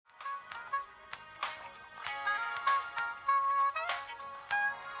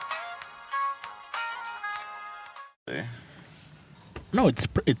today? No, it's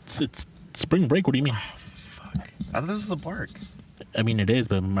spring break. What do you mean? Fuck. I thought this was a park. I mean, it is,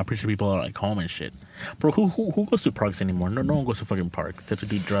 but I'm pretty sure people are like home and shit. Bro, who goes to parks anymore? No one goes to fucking park. They have to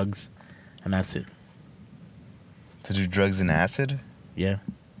do drugs, and that's it. To do drugs and acid? Yeah.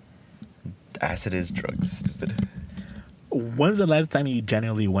 Acid is drugs, stupid. When's the last time you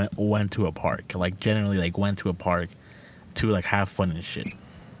genuinely went to a park? Like genuinely like went to a park to like have fun and shit.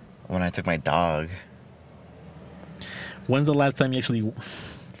 When I took my dog. When's the last time you actually?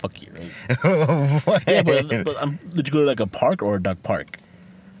 Fuck you, right? What? Yeah, but did you go to like a park or a dog park?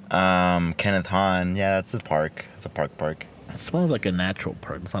 Kenneth Hahn. Yeah, that's the park. It's a park. It's more like a natural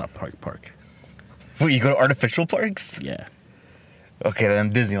park. It's not a park. Wait, you go to artificial parks? Yeah. Okay,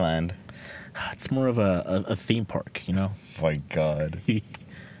 then Disneyland. It's more of a theme park, you know? Oh my God. You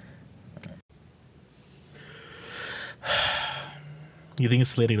think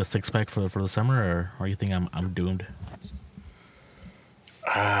it's slated a six pack for the summer, or you think I'm doomed?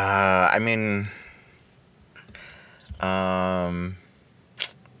 I mean, how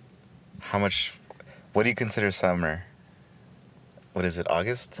much? What do you consider summer? What is it?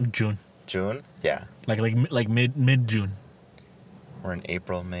 August? June. June? Yeah. Like mid June. We're in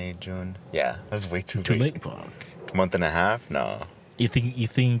April, May, June. Yeah, that's way too Too late. late. Fuck. Month and a half? No. You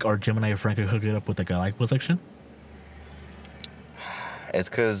think our Gemini friend could hook it up with like a liposuction? It's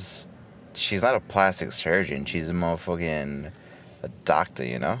because she's not a plastic surgeon. She's a motherfucking a doctor,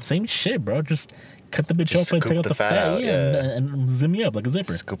 you know? Same shit, bro. Just cut the bitch Just off and scoop take out the the fat fat, out, yeah, yeah. and zip me up like a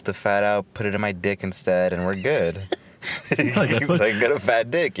zipper. Scoop the fat out, put it in my dick instead, and we're good. Like a It's like got a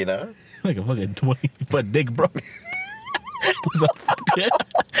fat dick, you know? Like a fucking 20-foot dick, bro. What's up?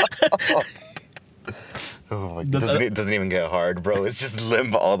 Oh my Does- God. It doesn't even get hard, bro. It's just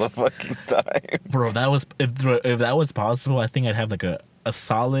limp all the fucking time. Bro, if that was possible, I think I'd have like a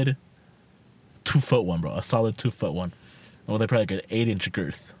solid 2-foot one, bro. A solid 2-foot one. Well, they probably like an 8-inch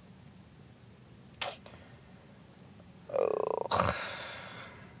girth.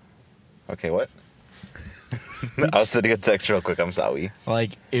 Okay, what? I was sending a text real quick. I'm sorry.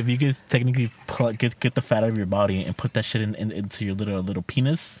 Like if you could technically get the fat out of your body and put that shit into your little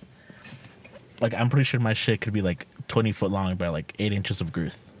penis. Like I'm pretty sure my shit could be like 20 foot long by like 8 inches of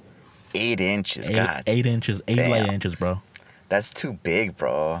girth. 8 inches, God. 8 inches, 8 damn. light inches, bro. That's too big,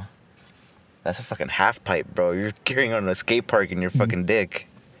 bro. That's a fucking half pipe, bro. You're carrying on a skate park in your fucking dick.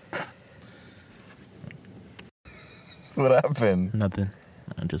 What happened? Nothing.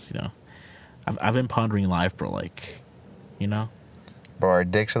 I'm just I've been pondering life, bro. Like, you know. Bro, our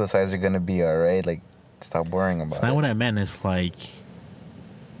dicks are the size they're gonna be, alright? Like, stop worrying about It's not it. what I meant. It's like,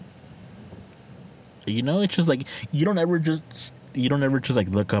 it's just like you don't ever just like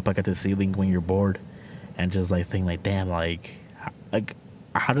look up like at the ceiling when you're bored, and just like think like, damn, like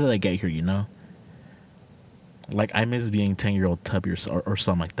how did I get here? You know. Like I miss being 10-year-old Tubby or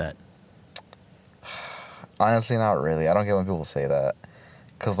something like that. Honestly, not really. I don't get when people say that.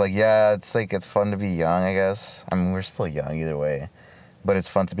 Because, like, yeah, it's fun to be young, I guess. I mean, we're still young either way. But it's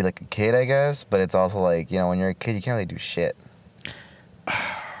fun to be, like, a kid, I guess. But it's also, like, when you're a kid, you can't really do shit.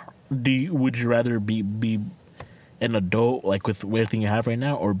 Would you rather be an adult, like, with everything you have right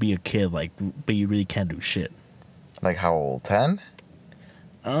now, or be a kid, like, but you really can't do shit? Like, how old? 10?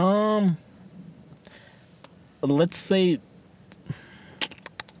 Let's say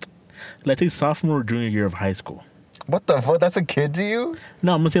sophomore or junior year of high school. What the fuck? That's a kid to you?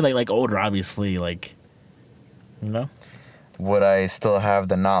 No, I'm gonna say like older, obviously, like, you know. Would I still have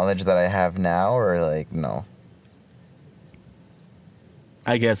the knowledge that I have now, or, like, no?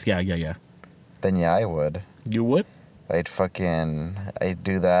 I guess, yeah. Then, yeah, I would. You would? I'd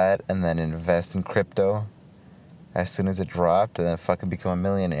do that and then invest in crypto as soon as it dropped and then fucking become a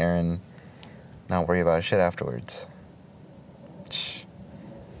millionaire and not worry about shit afterwards. Shh.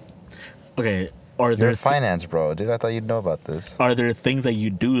 Okay. Are You're there in finance, bro, dude. I thought you'd know about this. Are there things that you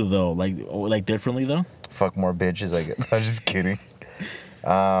do though, like differently though? Fuck more bitches, I guess. I'm just kidding.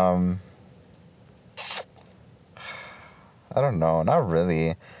 I don't know. Not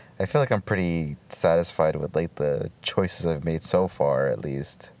really. I feel like I'm pretty satisfied with like the choices I've made so far, at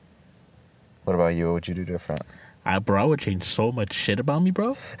least. What about you? What would you do different? I would change so much shit about me,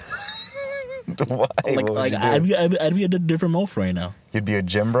 bro. Why? Like, What would you do? I'd be a different Mof right now. You'd be a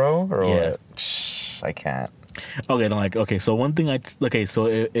gym bro, or Yeah. what? Shh, I can't. Okay, then so one thing so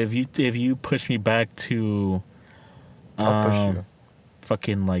if you push me back to, I'll push you.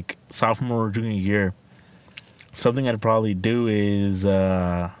 fucking like sophomore or junior year, something I'd probably do is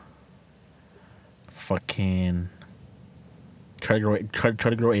fucking try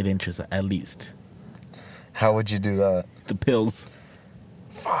to grow 8 inches at least. How would you do that? The pills.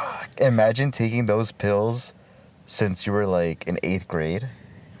 Fuck. Imagine taking those pills since you were like in 8th grade.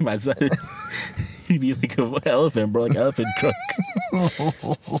 My son, he'd be like an elephant, bro, like elephant truck.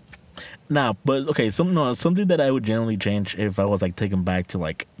 Nah, but okay, something that I would generally change if I was like taken back to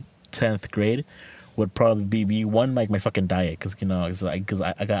like 10th grade would probably be one, like my fucking diet, because I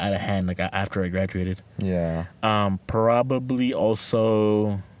got out of hand like after I graduated. Yeah. Probably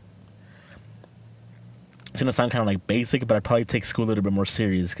also, it's gonna sound kind of like basic, but I'd probably take school a little bit more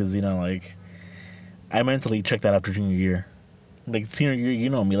serious because like I mentally checked out after junior year. Like senior year, you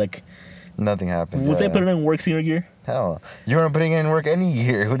know me, like Nothing happened. was yeah. I putting in work senior year? Hell, you weren't putting in work any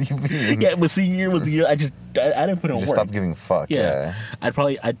year. What do you mean? Yeah, but senior year was the year I didn't put in You work. just stopped giving a fuck. Yeah.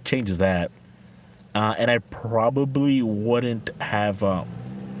 I'd change that, and I probably wouldn't have. I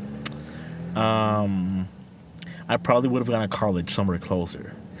probably would have gone to college somewhere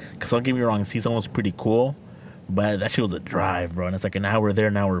closer. Cause don't get me wrong, Season was pretty cool, but that shit was a drive, bro. And it's like an hour there,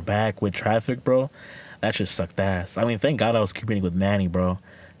 an hour back with traffic, bro. That shit sucked ass. I mean, thank God I was commuting with Manny, bro.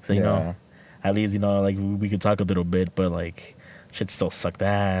 So Yeah. at least like we could talk a little bit, but like shit still sucked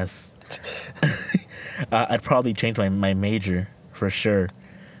ass. I'd probably change my major for sure,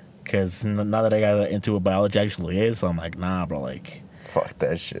 cause now that I got into what biology actually is, so I'm like, nah, bro, like. Fuck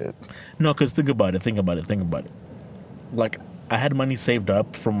that shit. No, cause think about it. Like I had money saved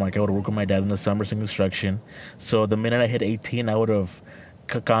up from like I would work with my dad in the summers in construction. So the minute I hit 18, I would have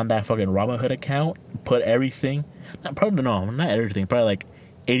on that fucking Robinhood account, put everything. Not everything. Probably like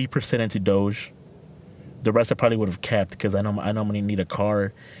 80% into Doge. The rest I probably would have kept because I know I'm gonna need a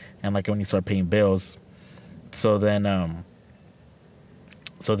car, and like when you start paying bills. So then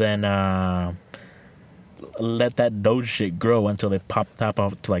let that Doge shit grow until it popped up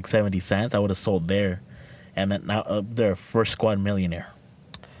off to like 70 cents. I would have sold there, and then now they're first squad millionaire.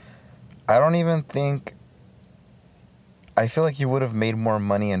 I don't even think. I feel like you would have made more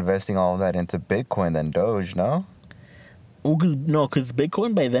money investing all of that into Bitcoin than Doge, no? Well, because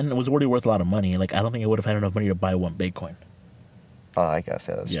Bitcoin by then was already worth a lot of money. Like I don't think I would have had enough money to buy one Bitcoin. Oh, I guess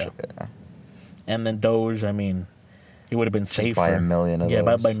that's Yeah. true. Yeah. And then Doge, I mean, it would have been safer. Buy a million of yeah,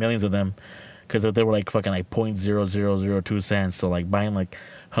 those. buy millions of them, because they were like fucking like 0.0002 cents. So like buying like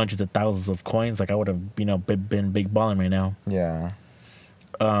hundreds of thousands of coins, like I would have been big balling right now. Yeah.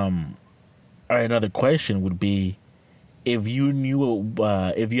 All right, another question would be, if you knew,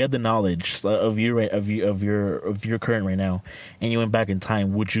 if you had the knowledge of your current right now, and you went back in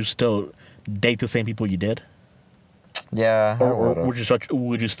time, would you still date the same people you did, Yeah. I or would've.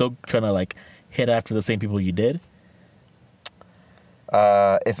 would you still trying to like hit after the same people you did?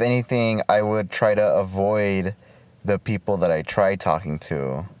 If anything, I would try to avoid the people that I tried talking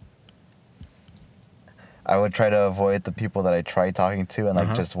to. I would try to avoid the people that I tried talking to and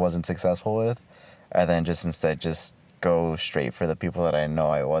like just wasn't successful with, and then instead go straight for the people that I know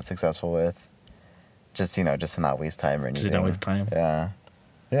I was successful with. Just to not waste time or anything. Just not waste time. Yeah,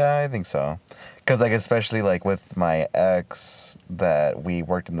 I think so. Because like especially like with my ex that we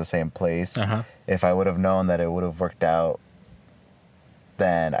worked in the same place, if I would have known that it would have worked out,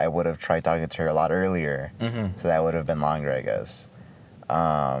 then I would have tried talking to her a lot earlier. So that would have been longer, I guess.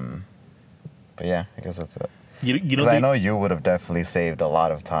 But yeah, I guess that's it. Because I know you would have definitely saved a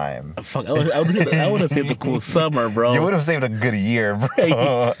lot of time. Fuck, I would have saved a cool summer, bro. You would have saved a good year,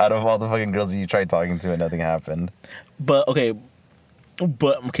 bro. Out of all the fucking girls that you tried talking to and nothing happened. But okay,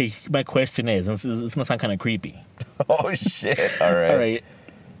 my question is, and it's gonna sound kind of creepy. Oh shit! All right. All right.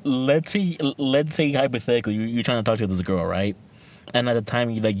 Let's say hypothetically you're trying to talk to this girl, right? And at the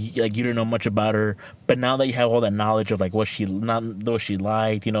time you didn't know much about her, but now that you have all that knowledge of like what she liked,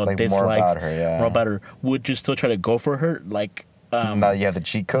 Like dislikes, more about her, yeah. more about her, would you still try to go for her? Like Now that you have the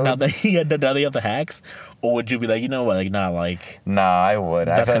cheat codes? now that you have the hacks, or would you be like, you know what, like nah, like Nah, I would.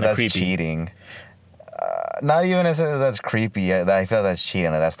 I feel like that's creepy. cheating. Not even necessarily that's creepy. I feel that's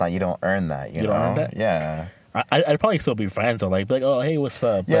cheating. Like, that's not. You don't earn that. You know. don't earn that? Yeah. I'd probably still be friends or like be like, oh hey, what's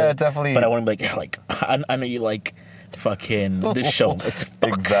up? Yeah, But- definitely. But I wouldn't be like, yeah, like I know you like fucking this show. It's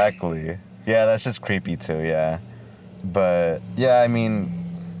Exactly. Yeah, that's just creepy too. Yeah. But yeah, I mean,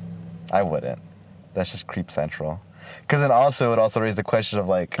 I wouldn't. That's just creep central. Because then also it would also raise the question of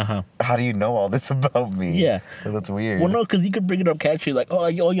like, how do you know all this about me? Yeah. Like, that's weird. Well, no, because you could bring it up casually, like, oh,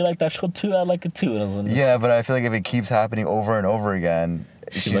 you like that show too? I like it too. And I was like, Yeah, but I feel like if it keeps happening over and over again,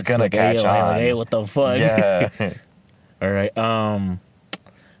 she's like- gonna like, catch hey, on. Like, hey, what the fuck? Yeah. All right.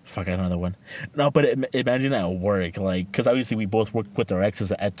 Fuck, I got another one. No, but imagine at work, like, because obviously we both worked with our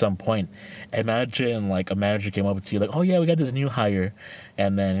exes at some point. Imagine like a manager came up to you like, oh yeah, we got this new hire,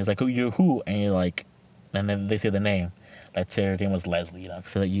 and then he's like, oh, you're who? And you're like, and then they say the name. Let's say her name was Leslie,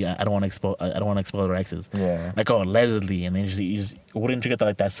 So I don't want to expose. I don't want to expose her exes. Yeah. Like, oh, Leslie, and then you just wouldn't you get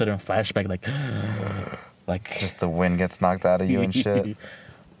like that sudden flashback, like, Like Just the wind gets knocked out of you and shit.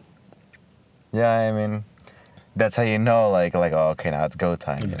 Yeah, I mean, that's how you know, like, oh, okay, now it's go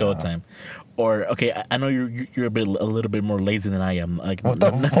time. It's you go know? time. Or okay, I know you're a little bit more lazy than I am. Like What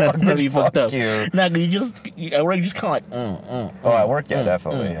the fuck, not bitch, you fucked fuck up. you. Nah, I work just kind of like. Oh, at work, yeah,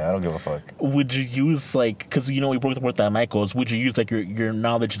 definitely. Yeah, I don't give a fuck. Would you use like because you know we both worked at Michael's? Would you use like your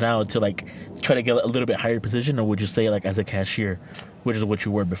knowledge now to like try to get a little bit higher position, or would you say like as a cashier, which is what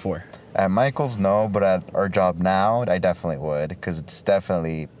you were before? At Michael's, no, but at our job now, I definitely would, because it's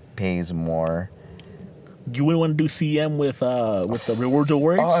definitely pays more. You wouldn't want to do CM with the rewards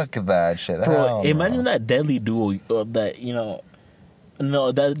awards. Fuck that shit. Bro, Hell imagine no. that deadly duo that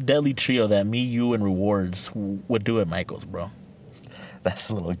that deadly trio that me, you, and rewards would do at Michael's, bro. That's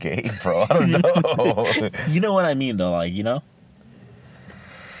a little gay, bro. I don't know. You know what I mean, though, like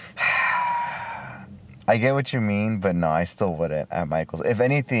I get what you mean, but no, I still wouldn't at Michael's. If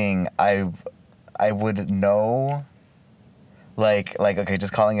anything, I would know, like okay,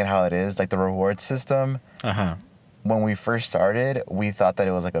 just calling it how it is, like the reward system. When we first started, we thought that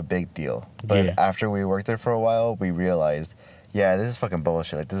it was like a big deal, but Yeah. after we worked there for a while, we realized, yeah, this is fucking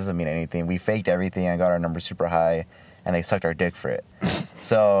bullshit. Like this doesn't mean anything. We faked everything and got our numbers super high, and they sucked our dick for it.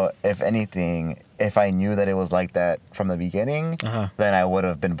 So if anything, if I knew that it was like that from the beginning, then I would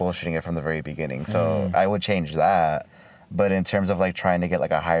have been bullshitting it from the very beginning. So I would change that. But in terms of like trying to get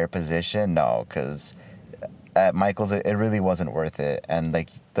like a higher position, no, because at Michael's it really wasn't worth it, and like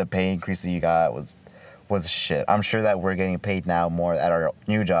the pay increase that you got was shit. I'm sure that we're getting paid now more at our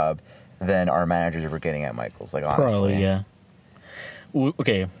new job than our managers were getting at Michael's. Like honestly, probably yeah.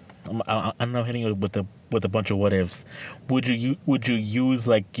 Okay, I'm now hitting you with a bunch of what ifs. Would you use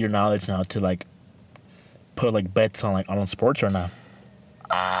like your knowledge now to like put like bets on like on sports or not?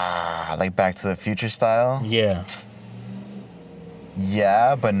 Like Back to the Future style. Yeah.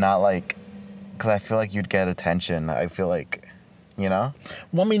 Yeah, but not like, because I feel like you'd get attention. I feel like, you know.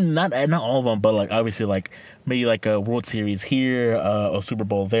 Well, I mean, not all of them, but like obviously, like maybe like a World Series here, a Super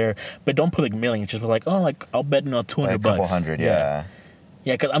Bowl there. But don't put like millions. Just be like, oh, like I'll bet $200. Like a couple hundred, yeah.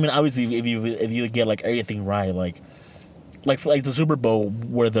 Yeah, because I mean, obviously, if you get like everything right, like the Super Bowl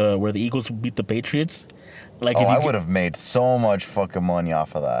where the Eagles beat the Patriots, like Oh, if you I would have made so much fucking money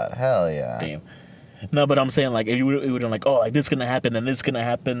off of that. Hell yeah. Damn. No, but I'm saying like if you would have like, oh, like this gonna happen and this gonna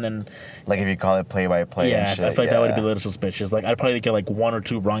happen and Like if you call it play by play yeah, and shit. I feel like yeah. that would be a little suspicious. Like I'd probably get like one or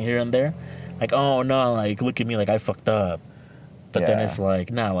two wrong here and there, like oh no, like look at me, like I fucked up. But then Yeah. it's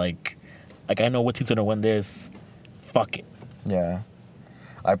like nah, like I know what team's gonna win this. Fuck it. Yeah.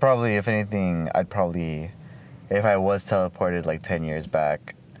 I probably, if anything, if I was teleported like 10 years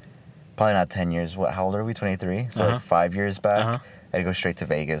back, probably not 10 years, how old are we? 23? So like 5 years back, I'd go straight to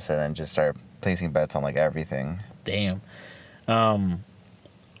Vegas and then just start placing bets on like everything. Damn.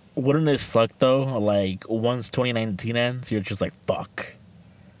 Wouldn't it suck though? Like once 2019 ends, you're just like fuck.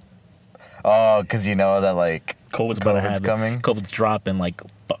 Oh, because you know that like COVID's about to happen. coming. COVID's dropping. Like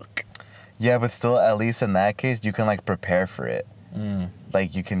fuck. Yeah, but still, at least in that case, you can like prepare for it.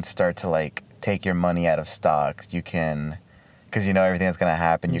 Like you can start to like take your money out of stocks. You can, because you know everything that's gonna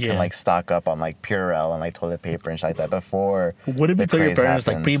happen. You can like stock up on like Purell and like toilet paper and shit like that before. What if you tell your craze parents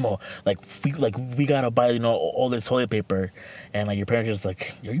like happens. primo, we gotta buy all this toilet paper, and like your parents just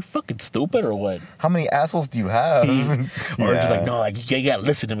like, are you fucking stupid or what? How many assholes do you have? Or just like no, like you gotta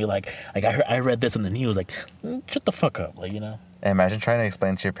listen to me, like I read this in the news, like shut the fuck up, like you know. Imagine trying to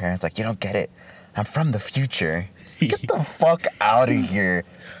explain to your parents like, you don't get it. I'm from the future. Get the fuck out of here.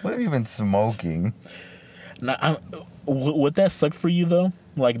 What have you been smoking? Now, would that suck for you though?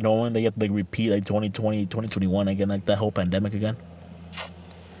 Like knowing that you have to like repeat like 2020, 2021 again, like that whole pandemic again.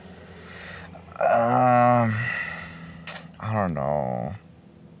 I don't know.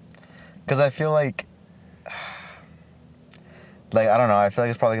 Because I feel like I don't know. I feel like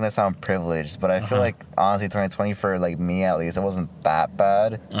it's probably gonna sound privileged, but I feel like honestly, 2020 for like me at least, it wasn't that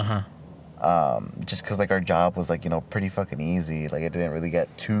bad. Just because like our job was like pretty fucking easy. Like it didn't really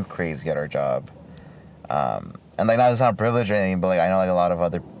get too crazy at our job. And like not to sound privileged or anything, but like I know like a lot of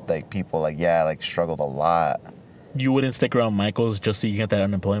other like people like struggled a lot. You wouldn't stick around Michael's just so you get that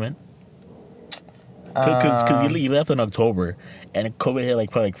unemployment? Because you left in October, and COVID hit like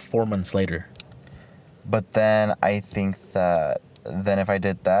probably like 4 months later. But then I think that then if I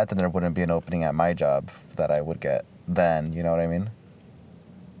did that, then there wouldn't be an opening at my job that I would get then. You know what I mean?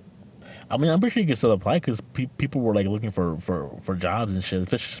 I mean, I'm pretty sure you can still apply because people were like looking for jobs and shit,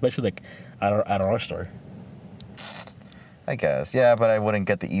 especially like at our store. I guess. Yeah, but I wouldn't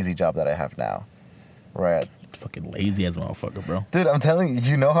get the easy job that I have now. Right. Fucking lazy as a motherfucker, bro. Dude, I'm telling you,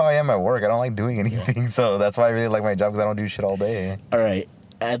 you know how I am at work. I don't like doing anything, so that's why I really like my job because I don't do shit all day. All right.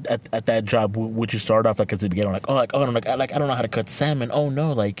 at that job, would you start off like at the beginning, like, I don't know how to cut salmon. Oh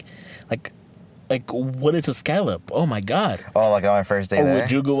no, like what is a scallop? Oh my god. Oh, like on my first day Or there.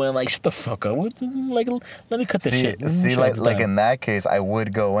 would you go in like, shut the fuck up? Like, let me cut this See, shit. see, Shit like at the like time. in that case, I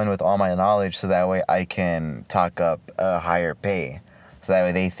would go in with all my knowledge, so that way I can talk up a higher pay, so that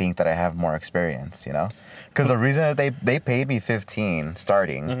way they think that I have more experience, you know. Because the reason that they paid me 15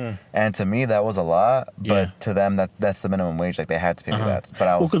 starting, and to me that was a lot, but Mm-hmm. Yeah. to them that's the minimum wage. Like they had to pay me that. But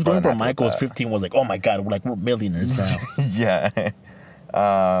I Well, was because going more than from happy with Michael's that. 15 was like, oh my god, we're millionaires now. Yeah.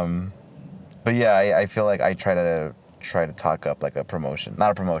 But yeah, I feel like I try to talk up like a promotion,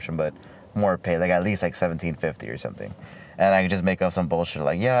 not a promotion, but more pay, like at least like 17.50 or something, and I can just make up some bullshit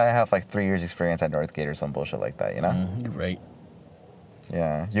like, yeah, I have like 3 years experience at Northgate or some bullshit like that, you know? You're right.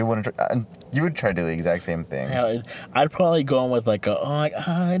 Yeah, you wouldn't. You would try to do the exact same thing. Yeah, I'd probably go in with like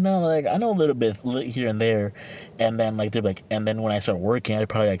I know a little bit here and there, and then like they're like, and then when I start working, I'd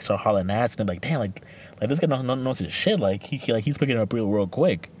probably like start hauling ass, and they're like, damn, like this guy knows his shit, like he's picking it up real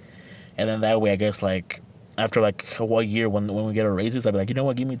quick, and then that way I guess like after like a year when we get our raises, I'd be like, you know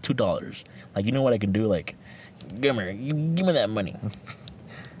what, give me $2, like you know what I can do, like give me that money.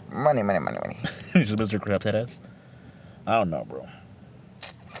 Money. Just Mr. Krabs head ass. I don't know, bro.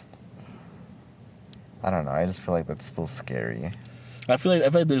 I don't know. I just feel like that's still scary. I feel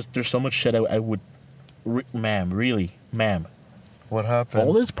like there's so much shit I would, ma'am. What happened?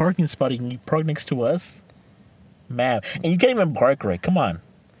 All this parking spot, you park next to us, ma'am, and you can't even park right. Come on,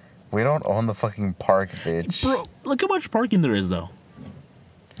 We don't own the fucking park, bitch. bro. Look how much parking there is, though.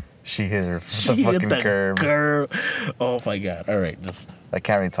 She hit her She the hit fucking the curb. curb. Oh my god! All right, just I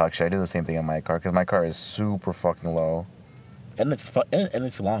can't really talk shit. I do the same thing on my car because my car is super fucking low. and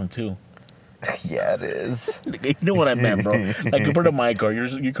it's long too. Yeah, it is. You know what I meant, bro? Like compared to my car, your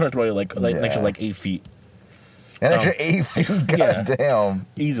car's probably like an extra Yeah. like 8 feet An extra 8 feet. Yeah. Goddamn.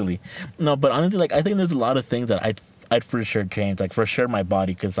 easily. No, but honestly, like I think there's a lot of things that I'd for sure change. Like for sure my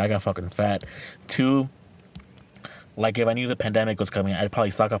body, because I got fucking fat. Two, like if I knew the pandemic was coming, I'd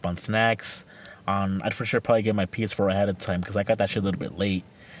probably stock up on snacks. I'd for sure probably get my PS4 ahead of time because I got that shit a little bit late.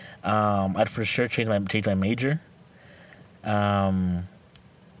 I'd for sure change my major.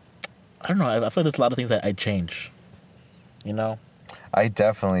 I don't know. I feel like there's a lot of things that I'd change. You know? I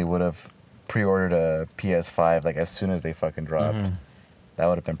definitely would have pre-ordered a PS5 like as soon as they fucking dropped. Mm-hmm. That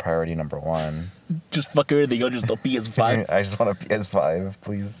would have been priority number one. Just fuck everything. Go just the PS5. I just want a PS5,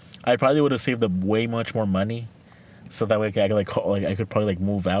 please. I probably would have saved up way much more money, so that way I could I could probably like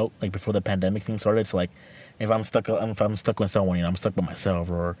move out like before the pandemic thing started. So like, if I'm stuck with someone, you know, I'm stuck by myself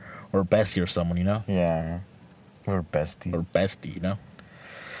or bestie or someone, you know, Yeah. We're bestie. or bestie, you know.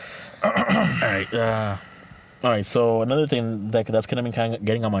 All right. So another thing that's gonna be kind of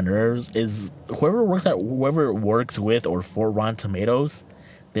getting on my nerves is whoever works with or for Rotten Tomatoes,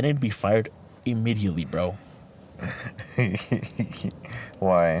 they need to be fired immediately, bro.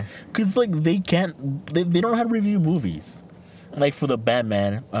 Why? Cause like they don't know how to review movies. Like for the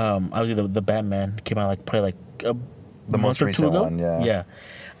Batman, obviously the Batman came out like probably like a The month most or two recent ago. one, yeah.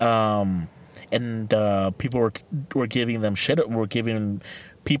 And people were giving them shit. Were giving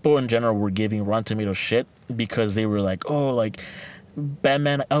people in general were giving Rotten Tomatoes shit because they were like, oh, like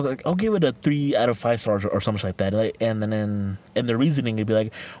Batman, I'll give it a 3 out of 5 stars or something like that. Like, and then the reasoning would be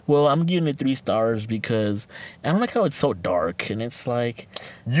like, well, I'm giving it 3 stars because I don't like how it's so dark, and it's like,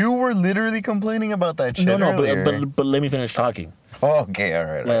 You were literally complaining about that shit no, earlier. but let me finish talking. Oh, okay, all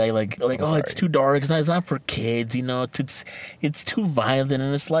right. Like I'm oh, it's sorry. too dark. It's not for kids, you know. It's too violent,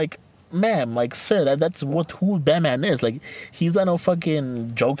 and it's like, ma'am, like, sir, that's who Batman is. Like, he's not no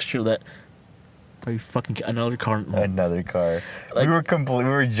fucking jokester that. Are you fucking another car? Another car. Like- We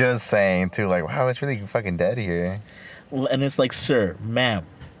were just saying too, like, wow, it's really fucking dead here. And it's like, sir, ma'am,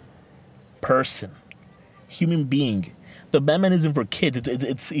 person, human being. The Batman isn't for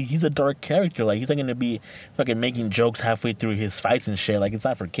kids. He's a dark character. Like, he's not gonna be fucking making jokes halfway through his fights and shit. Like, it's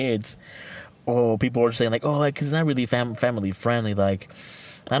not for kids. Oh, people are saying like, oh, like it's not really family friendly. Like,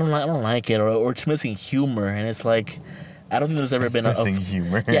 I don't like it, or it's missing humor. And it's like, I don't think there's ever been missing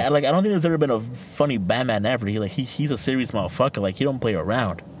humor. Yeah, like I don't think there's ever been a funny Batman ever. He's a serious motherfucker. Like, he don't play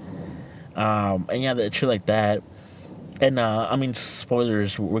around. And yeah, that shit like that. And I mean,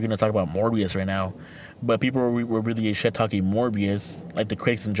 spoilers. We're gonna talk about Morbius right now, but people were really shit talking Morbius, like the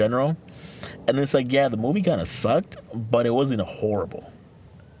critics in general. And it's like, yeah, the movie kind of sucked, but it wasn't horrible.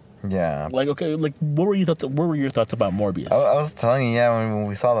 Yeah. Like, okay, like what were your thoughts? What were your thoughts about Morbius? I was telling you, yeah, when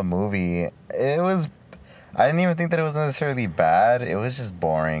we saw the movie, it was. I didn't even think that it was necessarily bad. It was just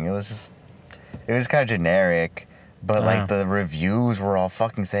boring. It was kind of generic. But like the reviews were all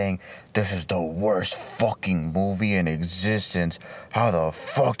fucking saying this is the worst fucking movie in existence. How the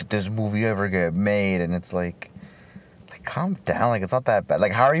fuck did this movie ever get made? And it's like calm down. Like it's not that bad.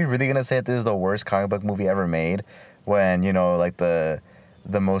 Like how are you really gonna say that this is the worst comic book movie ever made when you know like the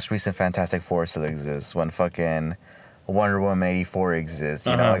most recent Fantastic Four still exists, when fucking Wonder Woman 84 exists.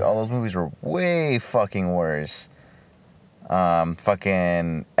 You know, like all those movies were way fucking worse.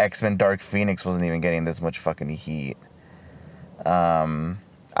 Fucking X-Men Dark Phoenix wasn't even getting this much fucking heat.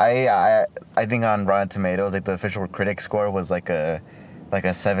 I think on Rotten Tomatoes, like the official critic score was like a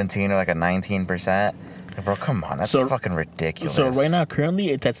 17 or like a 19%. Like, bro, come on, that's fucking ridiculous. So right now,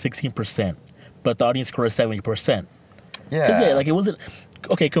 currently, it's at 16%, but the audience score is 70%. Yeah, like it wasn't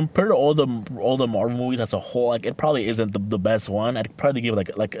okay compared to all the Marvel movies as a whole. Like it probably isn't the best one. I'd probably give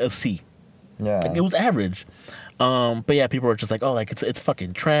it like a C. Yeah, like, it was average. But yeah, people were just like, oh, like it's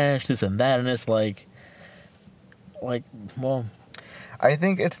fucking trash, this and that, and it's like, well, I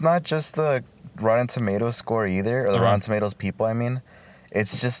think it's not just the Rotten Tomatoes score either, or the Rotten Tomatoes people. I mean,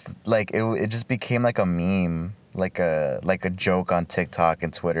 it's just like it just became like a meme, like a joke on TikTok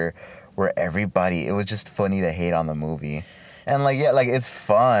and Twitter, where everybody, it was just funny to hate on the movie, and like yeah, like it's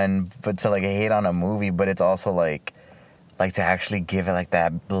fun, but to like hate on a movie, but it's also like to actually give it like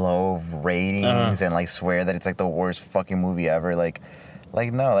that low of ratings and like swear that it's like the worst fucking movie ever, like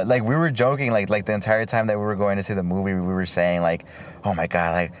no, like we were joking like the entire time that we were going to see the movie, we were saying like, oh my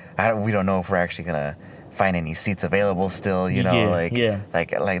god, like we don't know if we're actually gonna find any seats available still, you know, like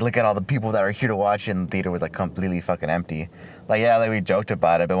look at all the people that are here to watch it, and the theater was like completely fucking empty. Like yeah, like we joked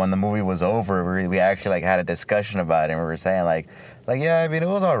about it, but when the movie was over, we actually like had a discussion about it, and we were saying like yeah, I mean it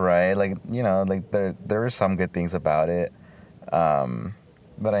was alright, like you know, like there were some good things about it.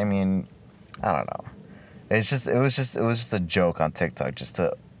 But I mean, I don't know. It was just a joke on TikTok just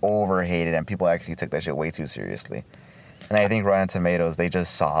to overhate it, and people actually took that shit way too seriously. And I think Rotten Tomatoes, they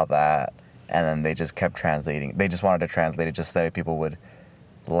just saw that, and then they just kept translating. They just wanted to translate it just so that people would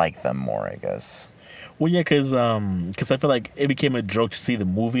like them more, I guess. Well, yeah, cause I feel like it became a joke to see the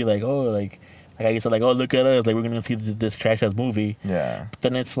movie, like like I said, like, oh, look at us, like we're gonna see this trash ass movie. Yeah. But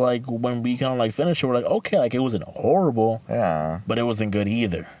then it's like when we kind of like finish it, we're like, okay, like it wasn't horrible. Yeah. But it wasn't good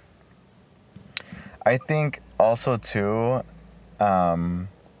either. I think also too,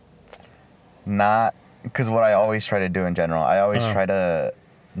 not because what I always try to do in general, I always try to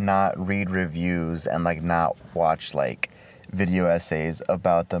not read reviews and like not watch like video essays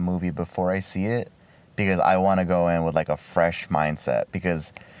about the movie before I see it, because I want to go in with like a fresh mindset,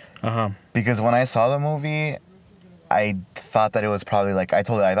 because when I saw the movie, I thought that it was probably like I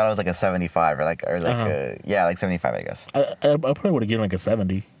thought it was like a 75 or like like 75, I guess. I probably would have given like a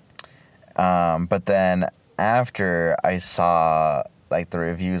 70. But then after I saw like the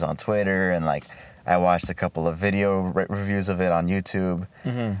reviews on Twitter, and like I watched a couple of video reviews of it on YouTube,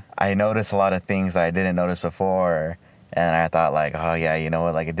 I noticed a lot of things that I didn't notice before. And I thought like, oh yeah, you know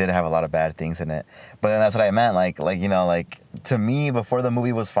what, like it did have a lot of bad things in it. But then that's what I meant, like you know, like to me before the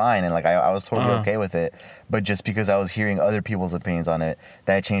movie was fine, and like I was totally okay with it. But just because I was hearing other people's opinions on it,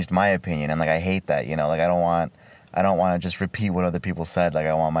 that changed my opinion. And like I hate that, you know, like I don't want to just repeat what other people said. Like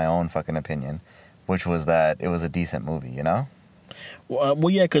I want my own fucking opinion, which was that it was a decent movie, you know? Well,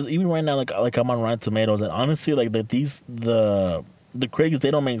 yeah, because even right now, like I'm on Rotten Tomatoes, and honestly, like the critics, they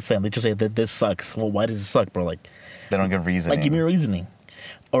don't make sense. They just say that this sucks. Well, why does it suck, bro? Like they don't give reasoning. Like give me a reasoning,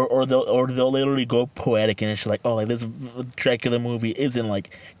 or they'll literally go poetic, and it's like, oh, like this Dracula movie isn't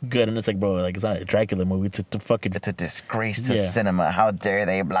like good, and it's like, bro, like it's not a Dracula movie. It's a disgrace to cinema. How dare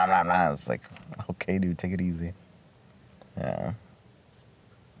they? Blah blah blah. It's like, okay, dude, take it easy. Yeah.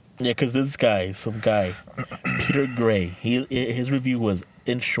 Yeah, because some guy, Peter Gray, his review was,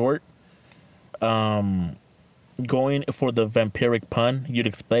 in short, going for the vampiric pun, you'd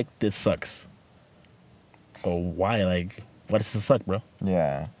expect this sucks. Oh, why? Like, why does this suck, bro?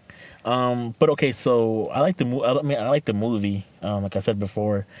 Yeah. But okay, so I like the movie. I like the movie. Like I said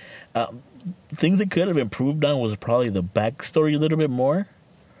before, things it could have improved on was probably the backstory a little bit more.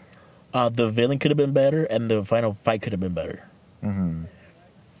 The villain could have been better, and the final fight could have been better.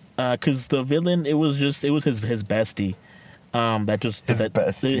 Because the villain, it was his bestie. He was his bestie,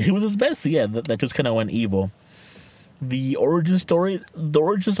 yeah. That just kind of went evil. The origin story,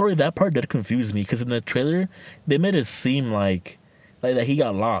 that part did confuse me, because in the trailer they made it seem like that he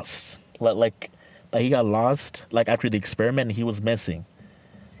got lost, like he got lost like after the experiment and he was missing.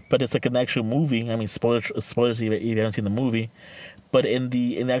 But it's like an actual movie. I mean, spoilers if you haven't seen the movie. But in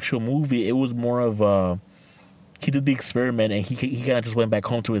the actual movie, it was more of he did the experiment and he kind of just went back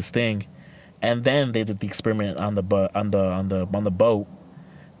home to his thing, and then they did the experiment on the boat.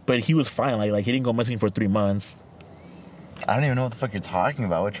 But he was fine. Like he didn't go missing for 3 months. I don't even know what the fuck you're talking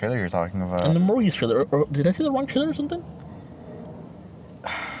about. What trailer you're talking In about? the Morbius trailer. Or did I see the wrong trailer or something?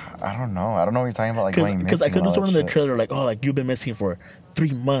 I don't know. I don't know what you're talking about. Like going Because I missing could and have all sworn that in the shit. trailer like, oh, like you've been missing for 3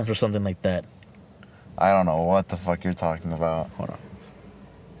 months or something like that. I don't know what the fuck you're talking about. Hold on.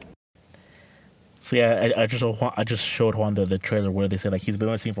 So yeah, I just showed Juan the trailer where they said like he's been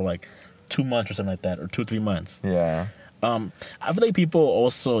missing for like 2 months or something like that, or 2 3 months. Yeah. I feel like people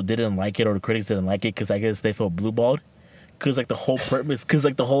also didn't like it, or the critics didn't like it, because I guess they felt blueballed. Because like the whole purpose, because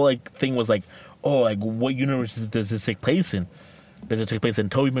like the whole like thing was like, oh, like what universe does this take place in? Does it take place in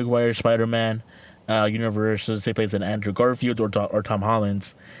Tobey Maguire's Spider-Man universe? Does it take place in Andrew Garfield or Tom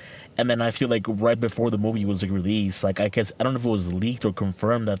Holland's? And then I feel like right before the movie was like released, like I guess I don't know if it was leaked or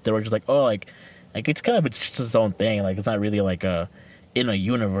confirmed that they were just like, oh, like it's just its own thing. Like it's not really like in a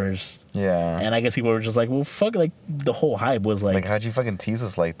universe. Yeah. And I guess people were just like, well, fuck. Like the whole hype was Like, how'd you fucking tease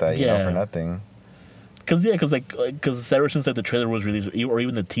us like that? You know, Yeah. for nothing. Cause ever since like the trailer was released, or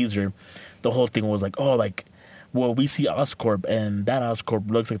even the teaser, the whole thing was like, oh, like, well, we see Oscorp, and that Oscorp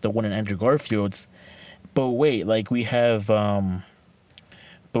looks like the one in Andrew Garfield's, but wait, like we have Tobey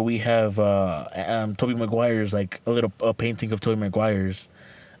Maguire's, like a painting of Tobey Maguire's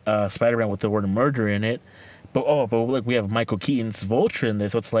Spider-Man with the word murder in it, but like we have Michael Keaton's Vulture in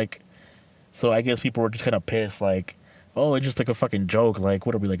this, so it's like, so I guess people were just kind of pissed, like, oh, it's just like a fucking joke, like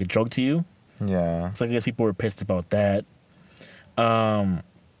what are we, like a joke to you? Yeah. So I guess people were pissed about that.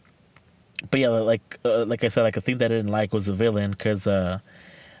 But yeah, like I said, like a thing that I didn't like was the villain, because the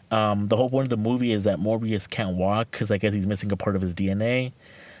whole point of the movie is that Morbius can't walk because I guess he's missing a part of his DNA.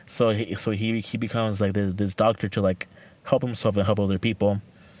 So he becomes like this doctor to like help himself and help other people.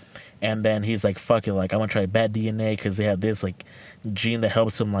 And then he's like, fuck it, like I'm gonna try bad DNA because they have this like gene that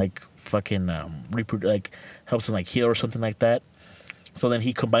helps him like fucking like helps him like heal or something like that. So then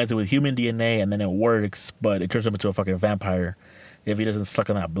he combines it with human DNA, and then it works, but it turns him into a fucking vampire if he doesn't suck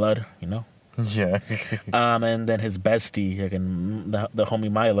on that blood, you know. Yeah. And then his bestie, like the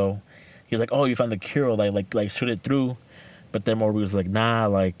homie Milo, he's like, "Oh, you found the cure, like shoot it through." But then Morbius was like, "Nah,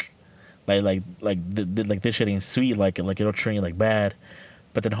 like this shit ain't sweet, like it'll turn you like bad."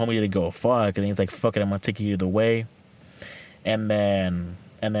 But then homie didn't go fuck, and he's like, "Fuck it, I'm gonna take you either way." And then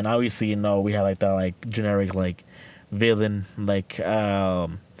obviously, you know, we had like that like generic like villain, like that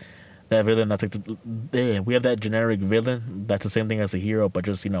villain that's like we have that generic villain that's the same thing as a hero, but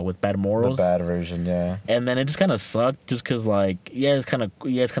just, you know, with bad The morals. bad version, yeah. And then it just kind of sucked, just because like it's kind of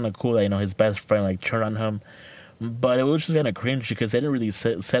cool that, you know, his best friend like turned on him, but it was just kind of cringe because they didn't really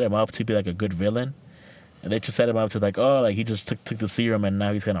set him up to be like a good villain, and they just set him up to like, oh, like he just took the serum and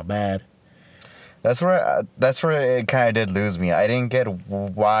now he's kind of bad. That's where it kind of did lose me. I didn't get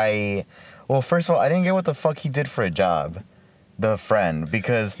why. Well, first of all, I didn't get what the fuck he did for a job, the friend,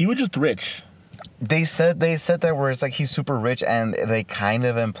 because He was just rich. they said that where it's like he's super rich, and they kind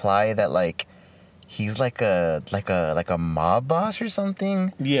of imply that like he's like a mob boss or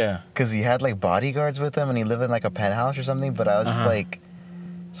something, Yeah. because he had like bodyguards with him and he lived in like a penthouse or something. But I was just like,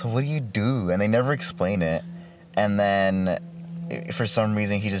 so what do you do? And they never explain it. And then for some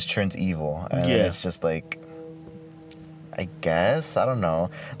reason he just turns evil, and Yeah. it's just like, I guess, I don't know.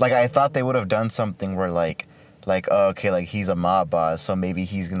 Like, I thought they would have done something where like oh, okay, like he's a mob boss, so maybe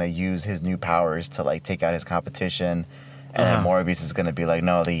he's gonna use his new powers to like take out his competition, and then Morbius is gonna be like,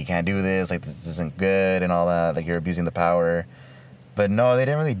 no, like, you can't do this, like this isn't good and all that, like you're abusing the power. But no, they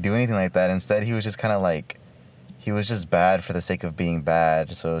didn't really do anything like that. Instead, he was just kind of like, he was just bad for the sake of being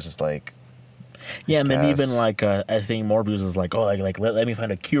bad. So it was just like, Yeah, and then guess. even like I think Morbius was like, oh, like let me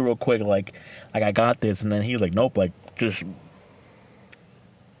find a cure real quick, like I got this, and then he was like, nope, like just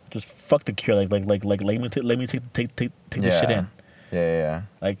fuck the cure, like let me take this shit in. Yeah.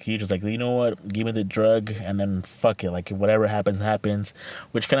 Like he just like, you know what, give me the drug, and then fuck it, like whatever happens,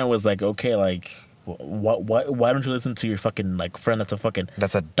 which kind of was like, okay, like why don't you listen to your fucking like friend that's a fucking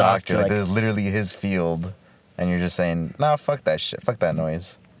That's a doctor. Like, like- this is literally his field, and you're just saying, nah, fuck that shit, fuck that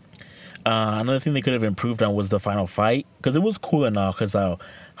noise. Another thing they could have improved on was the final fight, because it was cool enough, because how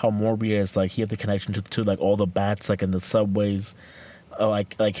Morbius, like, he had the connection to like all the bats like in the subways,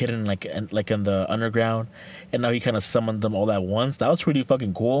 like hidden like in the underground, and now he kind of summoned them all at once. That was pretty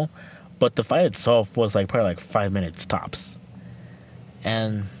fucking cool, but the fight itself was like probably like 5 minutes tops,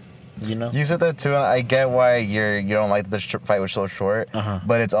 and you know. You said that too, and I get why you don't like the fight was so short.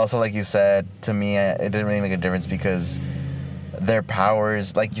 But it's also, like you said, to me, it didn't really make a difference, because their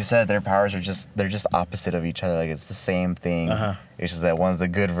powers, like you said, their powers are they're just opposite of each other. Like, it's the same thing. It's just that one's the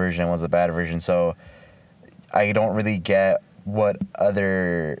good version, one's the bad version. So I don't really get what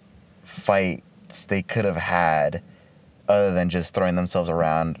other fights they could have had other than just throwing themselves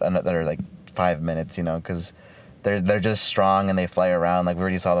around another like 5 minutes, you know, because they're just strong and they fly around. Like we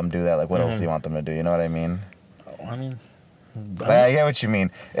already saw them do that. Like what else do you want them to do? You know what I mean? I mean, Like, I get what you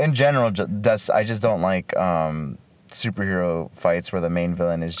mean. In general, I just don't like superhero fights where the main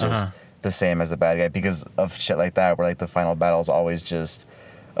villain is just the same as the bad guy because of shit like that, where like the final battle is always just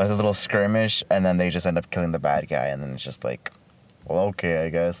a little skirmish and then they just end up killing the bad guy, and then it's just like, well, okay, I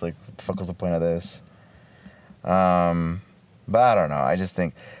guess. Like, what the fuck was the point of this? But I don't know. I just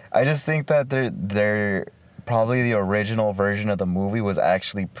think that they're probably the original version of the movie was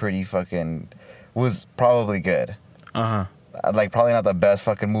actually was probably good. Like, probably not the best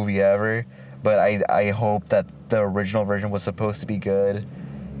fucking movie ever, but I hope that the original version was supposed to be good,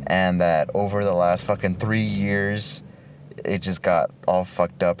 and that over the last fucking 3 years, it just got all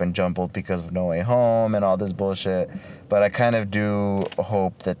fucked up and jumbled because of No Way Home and all this bullshit. But I kind of do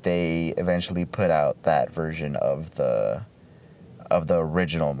hope that they eventually put out that version of the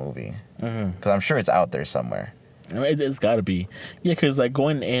original movie, because I'm sure it's out there somewhere. It's got to be. Yeah, because, like,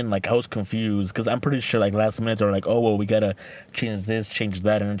 going in, like, I was confused. Because I'm pretty sure, like, last minute, they were like, oh, well, we got to change this, change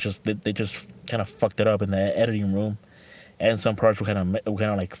that. And they just kind of fucked it up in the editing room. And some parts were kind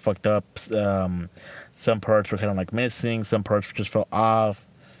of like, fucked up. Some parts were kind of, like, missing. Some parts just felt off.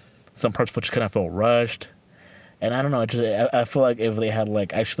 Some parts just kind of felt rushed. And I don't know. I feel like if they had,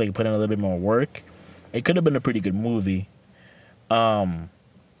 like, actually put in a little bit more work, it could have been a pretty good movie.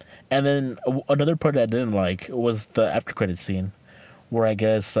 And then another part that I didn't like was the after credit scene, where I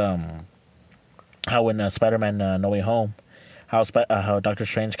guess how in Spider-Man No Way Home, how Doctor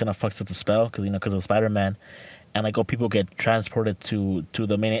Strange kind of fucks up the spell because of Spider-Man, and like people get transported to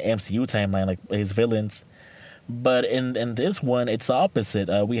the main MCU timeline, like his villains. But in this one, it's the opposite.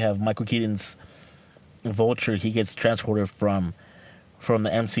 We have Michael Keaton's Vulture. He gets transported from the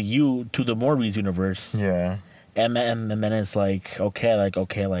MCU to the Morbius universe. Yeah. And then it's like okay.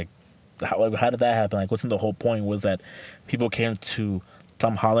 How did that happen? Like, wasn't the whole point was that people came to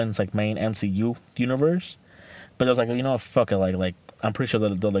Tom Holland's like main MCU universe? But I was like, you know, fuck it. Like I'm pretty sure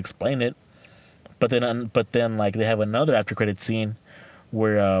they'll explain it. But then like they have another after credit scene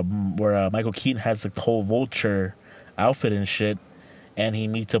where Michael Keaton has like, the whole Vulture outfit and shit, and he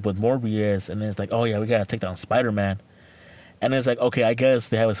meets up with Morbius, and then it's like, oh yeah, we gotta take down Spider-Man. And it's like, okay, I guess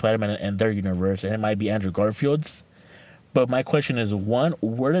they have a Spider-Man in their universe, and it might be Andrew Garfield's. But my question is, one,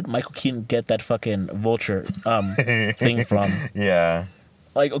 where did Michael Keaton get that fucking Vulture thing from? Yeah.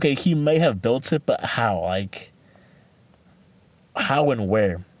 Like, okay, he may have built it, but how? Like, how and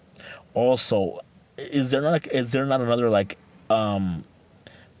where? Also, is there not another like what's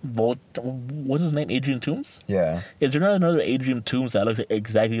his name? Adrian Toomes? Yeah. Is there not another Adrian Toomes that looks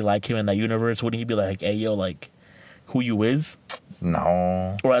exactly like him in that universe? Wouldn't he be like, hey yo, like, who you is?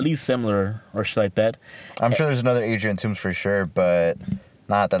 No. Or at least similar or shit like that. I'm sure there's another Adrian Toomes for sure, but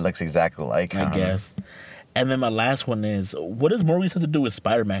not that looks exactly like him. I guess. And then my last one is, what does Morbius have to do with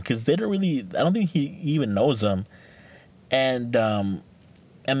Spider-Man? Because I don't think he even knows him. And then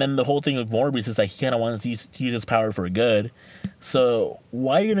the whole thing with Morbius is like he kind of wants to use his power for good. So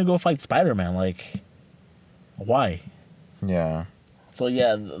why are you going to go fight Spider-Man? Like, why? Yeah. So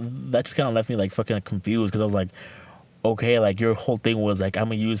yeah, that just kind of left me like fucking confused because I was like, okay, like your whole thing was like, I'm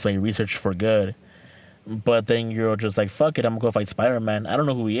gonna use my research for good, but then you're just like, fuck it, I'm gonna go fight Spider-Man. I don't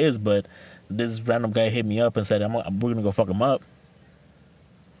know who he is, but this random guy hit me up and said we're gonna go fuck him up.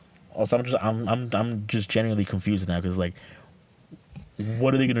 Also, I'm just genuinely confused now because like,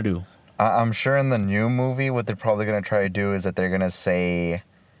 what are they gonna do? I'm sure in the new movie, what they're probably gonna try to do is that they're gonna say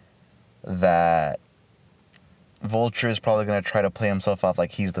that Vulture is probably gonna try to play himself off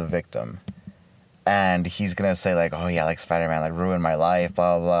like he's the victim. And he's going to say, like, oh, yeah, like, Spider-Man, like, ruined my life,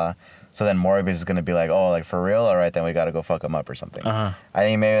 blah, blah, blah. So then Morbius is going to be like, oh, like, for real? All right, then we got to go fuck him up or something. I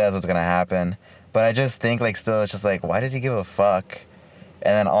think maybe that's what's going to happen. But I just think, like, still, it's just like, why does he give a fuck?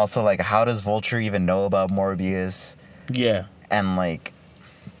 And then also, like, how does Vulture even know about Morbius? Yeah. And, like,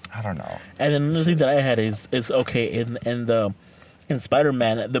 I don't know. And then another thing that I had is okay, in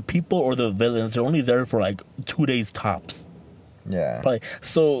Spider-Man, the people or the villains, they're only there for, like, 2 days tops. Yeah. Probably.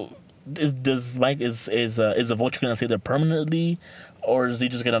 So... Is the Vulture gonna stay there permanently, or is he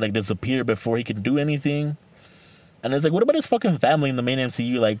just gonna like disappear before he can do anything? And it's like, what about his fucking family in the main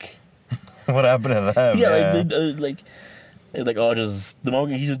MCU? Like, what happened to them? Yeah, like oh, just the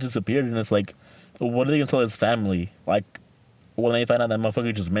moment he just disappeared, and it's like, what are they gonna tell his family? Like, when they find out that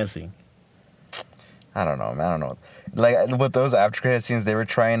motherfucker just missing. I don't know, man. I don't know. Like with those after credit scenes, they were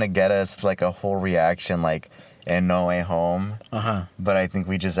trying to get us like a whole reaction, like. In No Way Home. But I think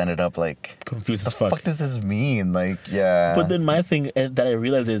we just ended up like confused as fuck. What the fuck does this mean? Like, yeah. But then my thing that I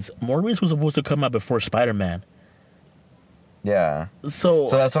realized is Morbius was supposed to come out before Spider-Man. Yeah. So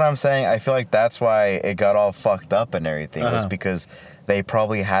So that's what I'm saying. I feel like that's why it got all fucked up and everything was because they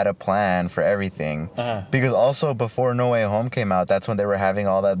probably had a plan for everything. Because also before No Way Home came out, that's when they were having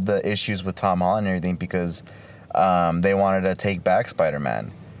all the issues with Tom Holland and everything because they wanted to take back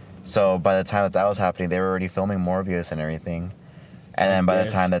Spider-Man. So by the time that was happening, they were already filming Morbius and everything. And then by the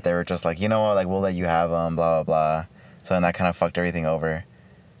time that they were just like, you know what, like we'll let you have them, blah blah blah. So then that kind of fucked everything over.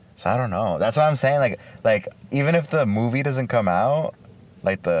 So I don't know. That's what I'm saying. Like even if the movie doesn't come out,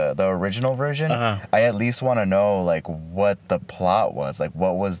 like the original version, I at least want to know like what the plot was, like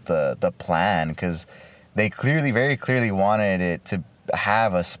what was the plan, because they very clearly wanted it to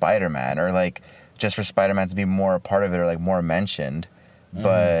have a Spider-Man or like just for Spider-Man to be more a part of it or like more mentioned.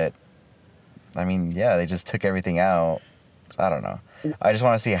 But I mean, yeah, they just took everything out. So I don't know. I just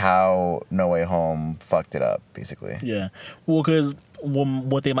want to see how No Way Home fucked it up, basically. yeah, well, because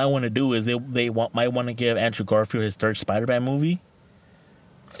what they might want to do is might want to give Andrew Garfield his third Spider-Man movie.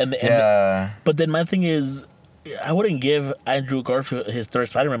 But then my thing is, I wouldn't give Andrew Garfield his third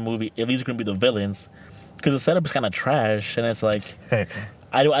Spider-Man movie if these are gonna be the villains, because the setup is kind of trash, and it's like I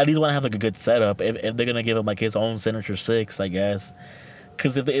at least want to have like a good setup if they're gonna give him like his own Sinister Six, I guess.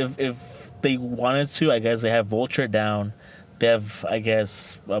 Because if they wanted to, I guess they have Vulture down. They have, I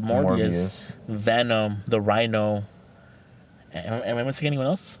guess, Morbius, Venom, the Rhino. Am I missing anyone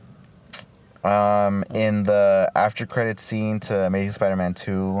else? In the after credit scene to Amazing Spider-Man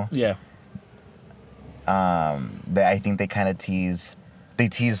 2, yeah. I think they kind of tease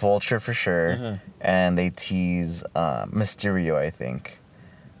Vulture for sure, and they tease Mysterio, I think,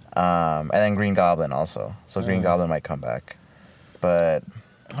 and then Green Goblin also. So Green Goblin might come back, but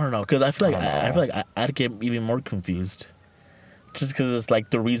I don't know, because I feel like I'd get even more confused. Just because it's like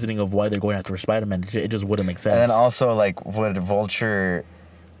the reasoning of why they're going after Spider-Man, it just wouldn't make sense. And then also, like, would Vulture,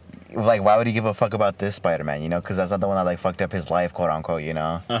 like, why would he give a fuck about this Spider-Man, you know? Because that's not the one that, like, fucked up his life, quote unquote, you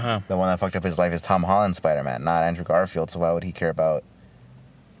know? The one that fucked up his life is Tom Holland's Spider-Man, not Andrew Garfield, so why would he care about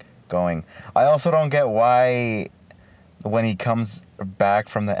going? I also don't get why, when he comes back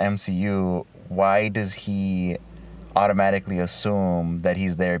from the MCU, why does he automatically assume that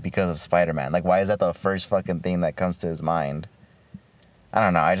he's there because of Spider-Man? Like, why is that the first fucking thing that comes to his mind? I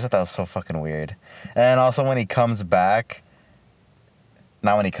don't know. I just thought that was so fucking weird. And also when he comes back,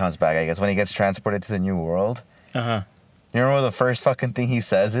 not when he comes back, I guess, when he gets transported to the new world. You remember what the first fucking thing he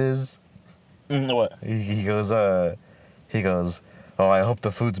says is? What? He goes, oh, I hope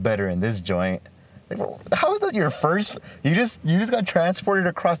the food's better in this joint. Like, how is that your first? You just got transported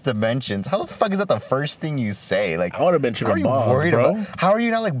across dimensions. How the fuck is that the first thing you say? Like, I would have been tripping balls, bro. How are you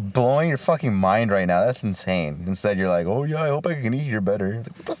not like blowing your fucking mind right now? That's insane. Instead, you're like, oh yeah, I hope I can eat here better.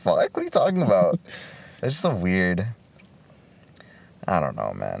 Like, what the fuck? What are you talking about? That's just so weird. I don't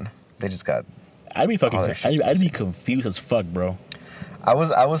know, man. They just got. I'd be confused as fuck, bro. I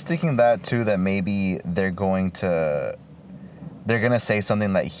was thinking that too. That maybe they're gonna say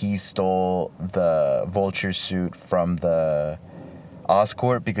something like he stole the Vulture suit from the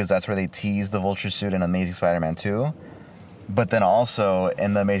Oscorp, because that's where they tease the Vulture suit in Amazing Spider-Man 2. But then also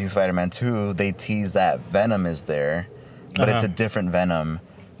in the Amazing Spider-Man 2, they tease that Venom is there, but it's a different Venom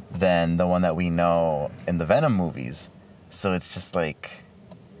than the one that we know in the Venom movies. So it's just like,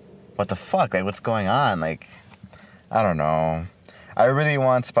 what the fuck? Like, what's going on? Like, I don't know. I really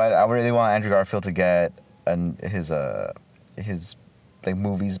want Andrew Garfield to get his like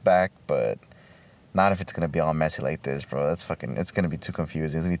movies back, but not if it's gonna be all messy like this, bro. It's gonna be too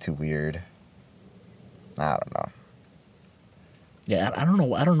confusing. It's gonna be too weird. I don't know. Yeah, I don't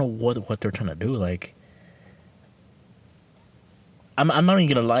know what they're trying to do. Like, I'm not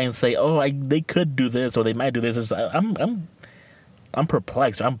even gonna lie and say, oh, they could do this or they might do this. I'm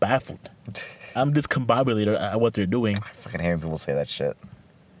perplexed. I'm baffled. I'm discombobulated at what they're doing. I fucking hearing people say that shit.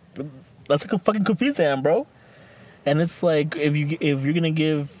 That's like a fucking confusing, bro. And it's like, if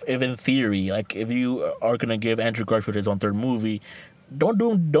in theory, like if you are gonna give Andrew Garfield his own third movie, don't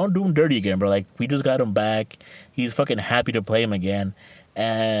do him dirty again, bro. Like, we just got him back. He's fucking happy to play him again.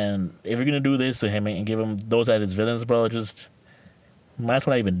 And if you're gonna do this to him and give him those as his villains, bro, just might as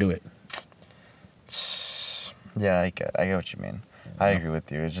well not even do it. Yeah, I get what you mean. I agree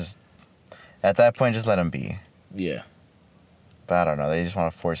with you. It's just, at that point, just let him be. Yeah. But I don't know. They just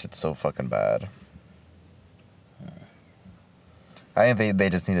want to force it so fucking bad. I think they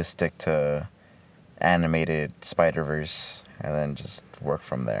just need to stick to animated Spider-Verse and then just work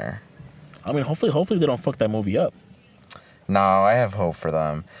from there. I mean, hopefully they don't fuck that movie up. No, I have hope for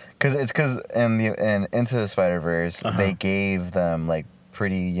them, because in Into the Spider-Verse, they gave them like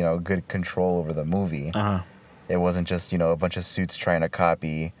pretty good control over the movie. It wasn't just a bunch of suits trying to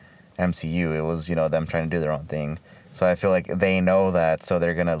copy MCU. It was them trying to do their own thing. So I feel like they know that, so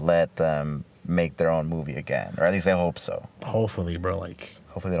they're gonna let them make their own movie again, or at least I hope so. Hopefully, bro. Like,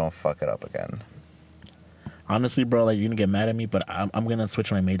 Hopefully they don't fuck it up again. honestly, bro, like you're gonna get mad at me, but I'm gonna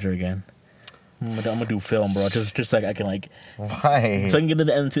switch my major again. I'm gonna do film, bro. Just like I can like, Why? so I can get to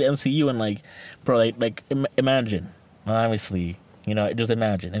the MCU and like, bro, imagine, obviously, you know, just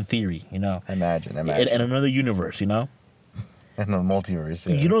imagine in theory, you know, Imagine. in another universe, you know. In the multiverse,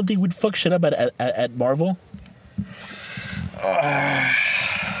 yeah. You don't think we'd fuck shit up at Marvel?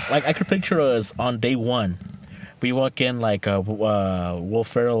 Like I could picture us on day one. We walk in like Will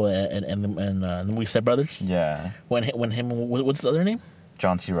Ferrell and the movie Step Brothers. Yeah. When him what's his other name?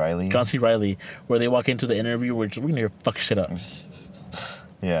 John C. Reilly. John C. Reilly, where they walk into the interview, we're gonna hear fuck shit up.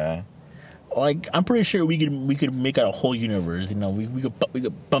 Yeah. Like I'm pretty sure we could make out a whole universe. You know, we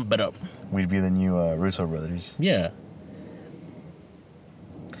could bump it up. We'd be the new Russo brothers. Yeah.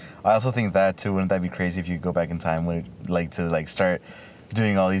 I also think that too. Wouldn't that be crazy if you go back in time? Would like to like start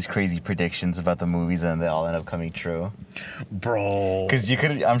doing all these crazy predictions about the movies and they all end up coming true? Bro. Because you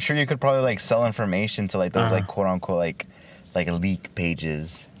could, I'm sure you could probably like sell information to like those like quote unquote like leak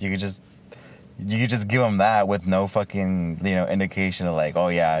pages. You could just give them that with no fucking indication of like, oh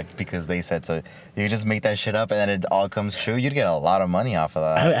yeah, because they said so. You could just make that shit up and then it all comes true. You'd get a lot of money off of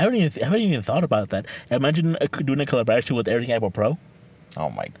that. I haven't even thought about that. Imagine doing a collaboration with Everything Apple Pro. Oh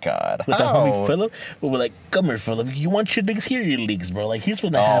my god. With that How? homie Philip, we're like, come here, Philip. You want your leaks? Here are your leaks, bro. Like, here's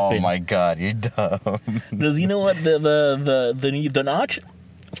what's Oh happen. my god, you're dumb. Because you know what, the notch,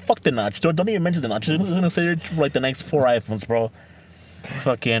 fuck the notch. Don't even mention the notch. It's gonna say it for like the next 4 iPhones, bro.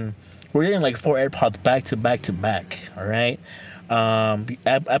 Fucking, we're getting like 4 AirPods back to back to back. All right.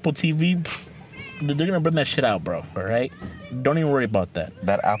 Apple TV, they're gonna bring that shit out, bro. All right. Don't even worry about that.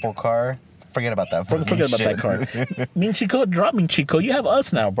 That Apple car, forget about that. Forget about shit. that card. Ming Chico, drop Ming Chico. You have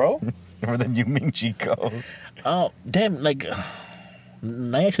us now, bro. Or the new Ming Chico. Oh damn! Like,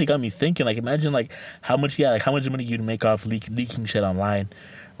 that actually got me thinking. Like, imagine like how much money you'd make off leaking shit online,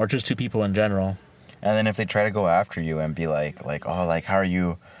 or just to people in general. And then if they try to go after you and be like, oh, like how are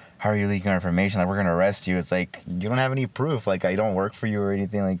you leaking our information? Like we're gonna arrest you. It's like you don't have any proof. Like I don't work for you or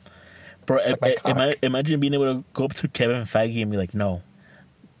anything. Like, Bro, my cock. imagine being able to go up to Kevin Feige and be like, no,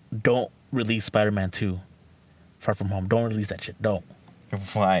 don't release Spider-Man 2, Far From Home. Don't release that shit. Don't.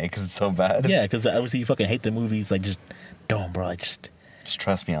 Why? Because it's so bad. Yeah, because obviously you fucking hate the movies. Like, just don't, bro. Like, just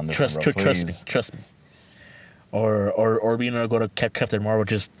trust me on this, one, bro, please. trust me. Or being able to go to Captain Marvel.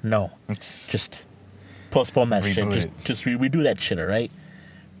 Just no. Just postpone that Reboot shit. it. Just redo that shit. All right.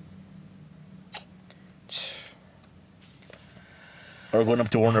 Or going up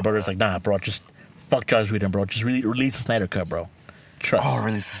to Warner Brothers like, nah, bro. Just fuck Josh Whedon, bro. Just release the Snyder Cut, bro. Trust. Oh,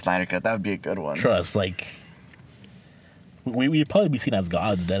 release the Snyder Cut. That would be a good one. Trust, like we'd probably be seen as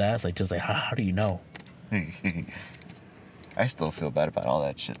gods, dead ass. Like, just like, how do you know? I still feel bad about all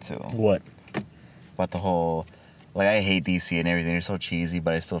that shit too. What? About the whole, like I hate DC and everything. They're so cheesy,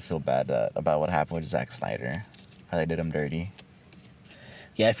 but I still feel bad about what happened with Zack Snyder. How they did him dirty.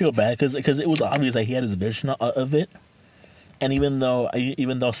 Yeah, I feel bad because it was obvious that he had his vision of it, and even though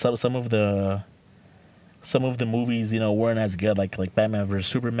some of the movies weren't as good, like Batman vs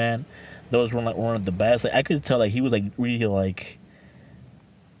Superman, those weren't of the best. Like I could tell like he was like really like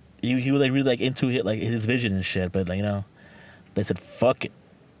he was like really like into it, like his vision and shit. But like they said fuck it.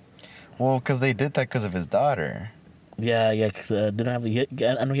 Well, because they did that because of his daughter. Yeah, cause didn't have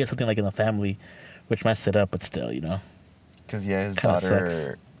I know he had something like in the family, which messed it up, but still, Because his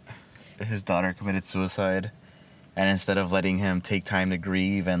Kinda daughter committed suicide, and instead of letting him take time to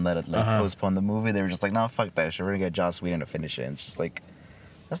grieve and let it postpone the movie, they were just like, no, fuck that shit. We're gonna get Joss Whedon to finish it. And it's just like,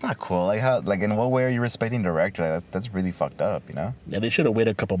 that's not cool. Like how, like in what way are you respecting the director? Like, that's really fucked up, Yeah, they should have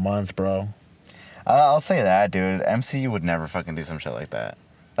waited a couple months, bro. I'll say that, dude. MCU would never fucking do some shit like that.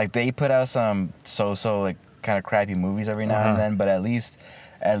 Like they put out some so like kind of crappy movies every now and then, but at least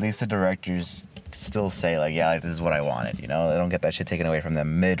the directors still say like, yeah, like this is what I wanted. They don't get that shit taken away from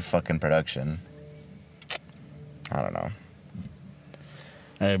them mid fucking production. I don't know.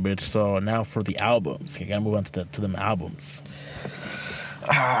 Hey, bitch. So now for the albums, I gotta move on to them albums.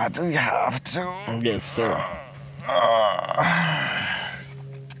 Do we have to? Yes, sir.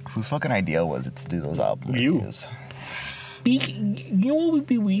 Whose fucking idea was it to do those album You. reviews? You know what would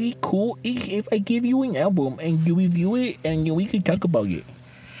be really cool if I give you an album and you review it and we could talk about it.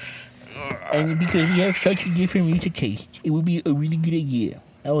 And because we have such a different music taste, it would be a really good idea.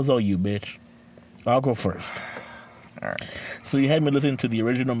 That was all you, bitch. I'll go first. Alright. So you had me listen to the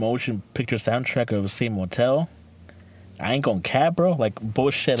original motion picture soundtrack of Same Motel. I ain't gonna cap, bro. Like,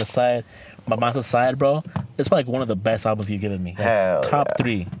 bullshit aside, my mouth aside, bro. It's probably like one of the best albums you've given me. Like, Hell top yeah.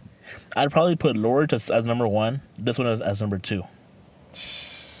 3. I'd probably put Lords as number one. This one as number two.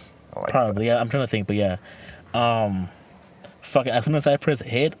 I like Probably, yeah. I'm trying to think, but yeah. Fucking as soon as Cypress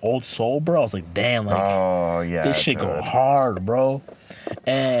hit Old Soul, bro, I was like, damn, like Oh yeah, this shit go dude. hard, bro.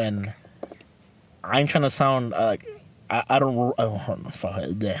 And I'm trying to sound like I don't. Hold on, fuck,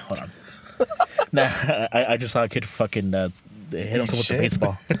 yeah, hold on. Nah, I just saw a kid fucking hit him with the Shit.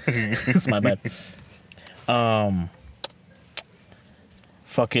 baseball. It's my bad.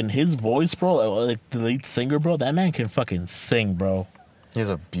 Fucking his voice, bro, like the lead singer, bro. That man can fucking sing, bro. He has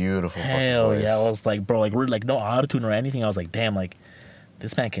a beautiful Hell fucking voice. yeah! I was like, bro, like we're like no autotune or anything. I was like, damn, like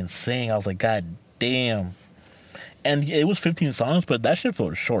this man can sing. I was like, god damn. And it was 15 songs, but that shit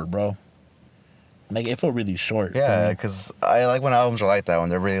felt short, bro. Like it felt really short. Yeah, for me. because I like when albums are like that when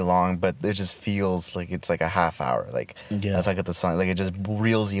they're really long, but it just feels like it's like a half hour. Like Yeah. that's like at the song, like it just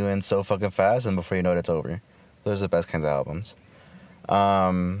reels you in so fucking fast, and before you know it, it's over. Those are the best kinds of albums.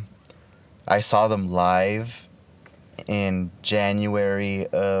 I saw them live in January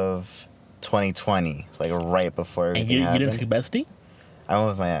of 2020, it's like right before And everything you happened. didn't take Bestie? I went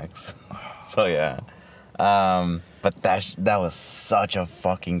with my ex, so yeah. But that was such a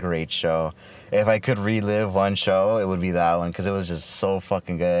fucking great show. If I could relive one show, it would be that one because it was just so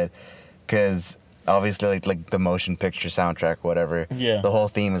fucking good. Because obviously, like the motion picture soundtrack, whatever. Yeah. The whole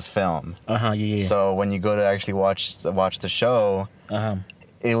theme is film. Yeah. So when you go to actually watch the show, Uh-huh.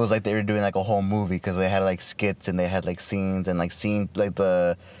 it was like they were doing like a whole movie because they had like skits and they had like scenes and like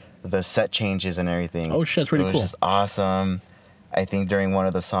the set changes and everything. Oh, shit, that's pretty It was cool. just awesome. I think during one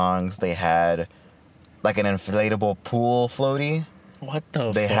of the songs they had like an inflatable pool floaty. What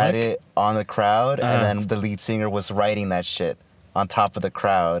the They fuck? had it on the crowd, Uh-huh. and then the lead singer was riding that shit on top of the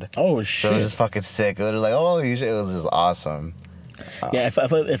crowd. Oh, So shit. it was just fucking sick. It was like, oh, shit. It was just awesome. Yeah, if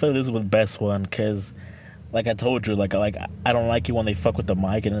this was the best one, because, like I told you, like I don't like it when they fuck with the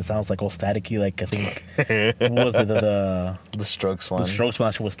mic and it sounds like all staticky. Like I think what was it the The Strokes one. the Strokes one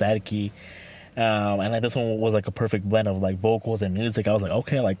actually was staticky, and like this one was like a perfect blend of like vocals and music. I was like,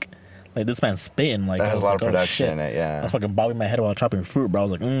 okay, like this man's spitting. Like That I has was a lot like, of oh, production shit. in it, I yeah. was fucking bobbing my head while chopping fruit, bro. I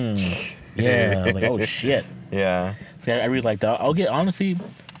was like, yeah. I was like, oh shit. Yeah. See, I really like that. I'll get honestly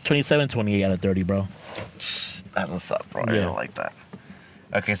 27, 28 out of 30, bro. That's what's up, bro. I Yeah. really like that.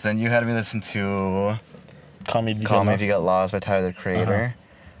 Okay, so then you had me listen to Call Me If You Call Get Me Lost. If You Get Lost by Tyler, the Creator.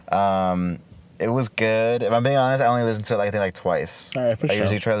 It was good. If I'm being honest, I only listened to it, like, I think, like twice. All right, for I sure.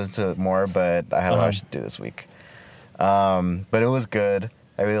 usually try to listen to it more, but I had a lot of shit to do this week. But it was good.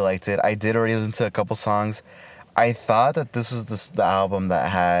 I really liked it. I did already listen to a couple songs. I thought that this was the album that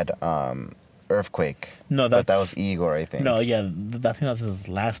had Earthquake. No, but that that's- was Igor, I think. No, yeah, I think that's his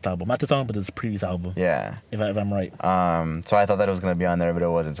last album. Not this album, but his previous album. Yeah. If I'm right. So I thought that it was gonna be on there, but it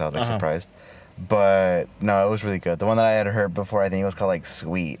wasn't. So I was like Uh-huh. surprised. But no, it was really good. The one that I had heard before, I think it was called like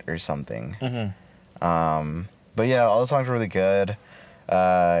Sweet or something. Mm-hmm. But yeah, all the songs were really good.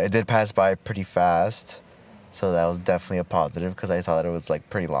 It did pass by pretty fast, so that was definitely a positive because I thought that it was like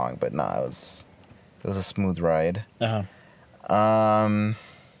pretty long. But no, it was a smooth ride. Uh-huh.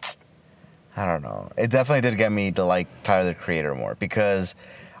 I don't know. It definitely did get me to like Tyler the Creator more because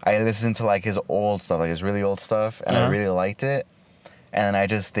I listened to like his old stuff, like his really old stuff, and I Uh-huh. really liked it. And I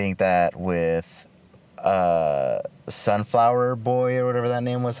just think that with Sunflower Boy or whatever that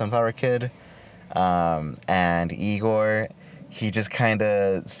name was, Sunflower Kid, and Igor, he just kind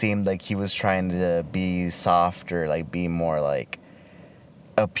of seemed like he was trying to be softer, like be more like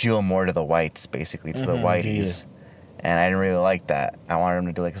appeal more to the whites, basically to the Mhm, whiteys. And I didn't really like that. I wanted him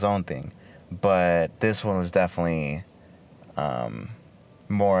to do like his own thing. But this one was definitely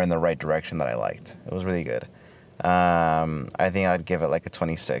more in the right direction that I liked. It was really good. I think I'd give it like a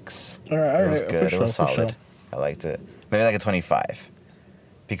 26. All right, It was for good. sure, It was for solid. sure. I liked it. Maybe like a 25.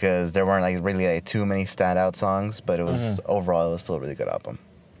 Because there weren't like really like too many standout songs, but it was overall it was still a really good album.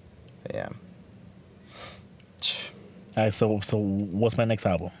 But yeah. All right, so what's my next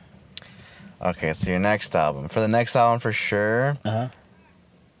album? Okay, so your next album. For the next album for sure, Uh-huh.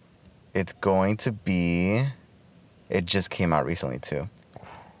 it's going to be. It just came out recently too.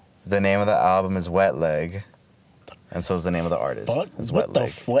 The name of the album is Wet Leg, and so is the name of the artist. Fuck, It's what Wet the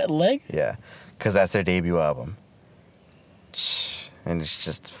Leg. wet leg? Yeah, because that's their debut album. And it's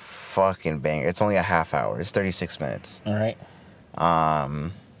just fucking banger. It's only a half hour. It's 36 minutes. All right.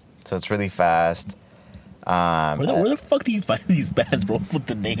 So it's really fast. Where the fuck do you find these bands, bro? With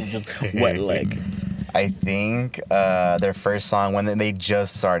the name just wet leg. I think their first song when they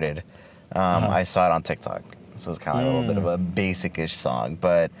just started, I saw it on TikTok. So it's kind of like a little bit of a basic-ish song,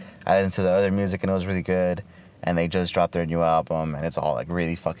 but I listened to the other music and it was really good. And they just dropped their new album and it's all like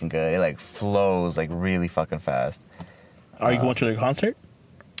really fucking good. It like flows like really fucking fast. Are you going to their concert?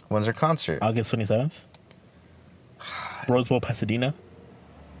 When's their concert? August 27th. Rose Bowl, Pasadena.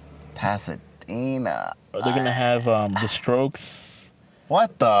 Pasadena. They're gonna have the Strokes.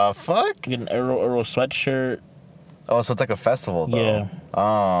 What the fuck? Get an Euro sweatshirt. Oh, so it's like a festival, though. Yeah.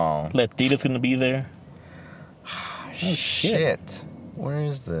 Oh. Latida's gonna be there. Oh, shit. shit. Where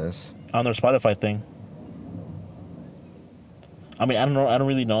is this? On their Spotify thing. I mean, I don't know. I don't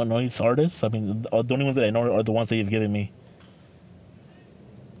really know these artists. I mean, the only ones that I know are the ones that you've given me.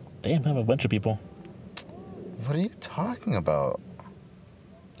 Damn, I have a bunch of people. What are you talking about?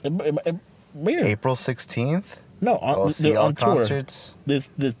 Weird. April 16th? No, Oh, they're see on all tour. concerts? This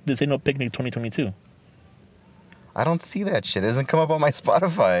ain't no picnic 2022. I don't see that shit. It doesn't come up on my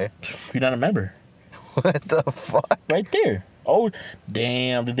Spotify. You're not a member. What the fuck? Right there. Oh,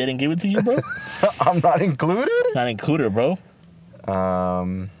 damn! They didn't give it to you, bro. I'm not included? Not included, bro. Let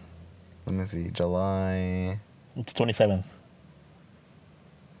me see. July. It's 27th.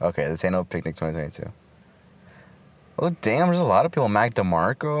 Okay, this ain't no picnic 2022. Oh, damn, there's a lot of people. Mac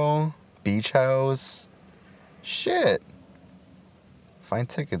DeMarco, Beach House. Shit. Find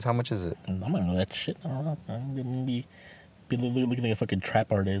tickets. How much is it? I'm gonna know that shit. I don't know. I'm gonna be looking like a fucking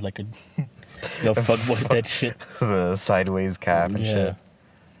trap artist, like a fuckboy that shit. The sideways cap and Yeah.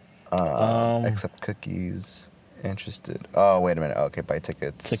 shit. Accept cookies. Interested. Oh, wait a minute. Okay, buy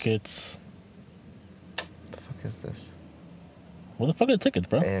tickets. Tickets. The fuck is this? What the fuck are the tickets,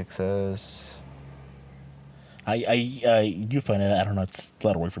 bro? AXS. You find it. I don't know. It's a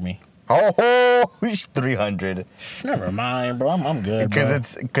lot of work for me. Oh, 300. Never mind, bro. I'm good.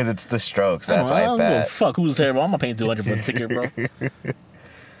 Because bro. it's the Strokes. I That's don't why know, I I don't give a bet. fuck who's there, bro. I'm not paying 200 for a ticket, bro.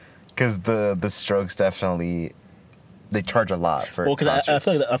 Because the Strokes definitely, they charge a lot for Well, because I concerts.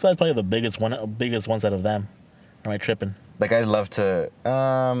 feel like that's probably the biggest ones out of them. Am I tripping? Like, I'd love to.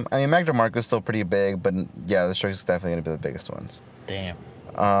 I mean, Mac DeMarco's still pretty big, but yeah, the Strokes is definitely gonna be the biggest ones. Damn.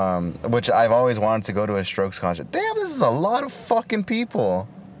 Which I've always wanted to go to a Strokes concert. Damn, this is a lot of fucking people.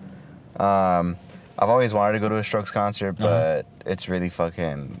 I've always wanted to go to a Strokes concert, but it's really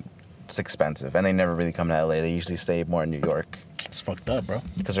fucking. It's expensive, and they never really come to LA. They usually stay more in New York It's fucked up, bro.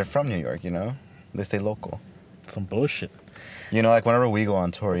 because they're from New York. You know, they stay local. Some bullshit. You know, like whenever we go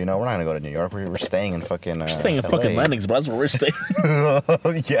on tour, you know, we're not gonna go to New York. We're staying in fucking. Just staying in LA. fucking Lennox, bro. That's where we're staying.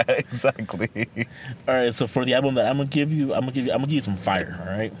 Yeah, exactly. All right, so for the album that I'm gonna give you some fire.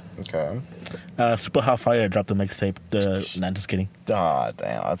 All right. Okay. Super Hot Fire dropped the mixtape. Nah, just kidding. Ah,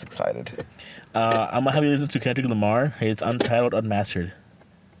 damn, I was excited. I'm gonna have you listen to Kendrick Lamar. His Untitled Unmastered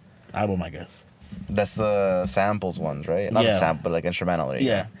album, I guess. That's the samples ones, right? Not the Yeah. sample, but like instrumental. Right?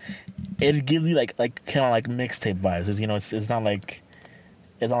 Yeah. It gives you like kind of like mixtape vibes. It's, you know, it's not like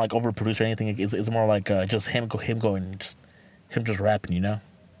overproduced or anything. It's more like just him going, him just rapping. You know.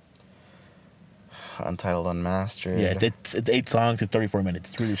 Untitled, Unmastered. Yeah. It's 8 songs. It's 34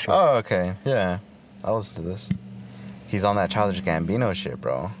 minutes. It's really short. Oh, okay. Yeah. I'll listen to this. He's on that Childish Gambino shit,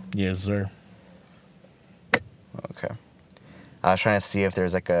 bro. Yes, sir. Okay. I was trying to see if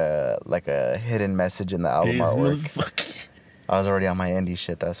there's like a hidden message in the album This artwork. motherfucker. I was already on my indie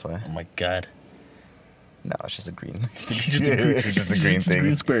shit, that's why. Oh my god. No, it's just a green. It's just a green thing.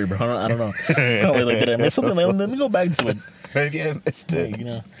 Green spirit, bro. I don't know. Oh, wait, did I miss something? Let me go back to it. Maybe I missed Yeah, it. you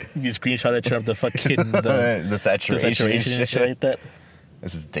know, you screenshot it, of the fucking the the saturation, saturation and and shit like that.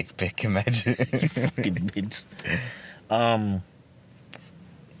 This is dick pic, imagine. Fucking bitch.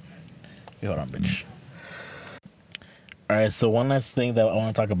 Wait, hold on, bitch. All right, so one last thing that I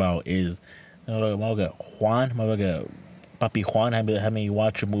want to talk about is my Papi Juan had me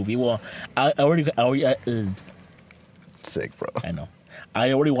watch a movie. Well, I Sick, bro. know.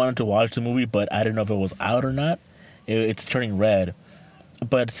 I already wanted to watch the movie, but I didn't know if it was out or not. It's Turning Red.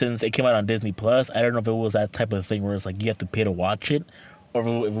 But since it came out on Disney Plus, I don't know if it was that type of thing where it's like you have to pay to watch it, or if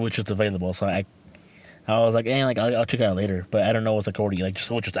it was just available. So I was like, I'll check it out later. But I don't know, it's like already like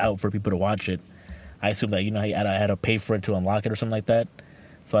so just out for people to watch it. I assumed that I had to pay for it to unlock it or something like that.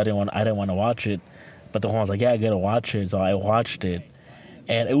 So I didn't want to watch it. But the one was like, yeah, I gotta watch it. So I watched it,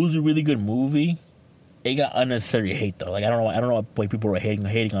 and it was a really good movie. It got unnecessary hate though. Like I don't know why people were hating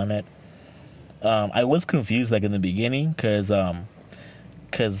on it. I was confused like in the beginning because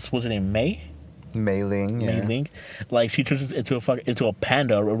what's her name, Mei Ling, yeah. Mei Ling, like she turns into a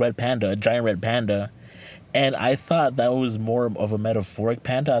panda, a red panda, a giant red panda, and I thought that was more of a metaphoric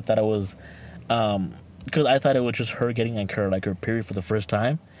panda. I thought it was, because I thought it was just her getting like her period for the first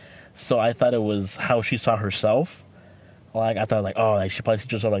time, so I thought it was how she saw herself. Like I thought, she probably sees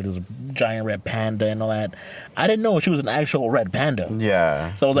herself like this giant red panda and all that. I didn't know she was an actual red panda.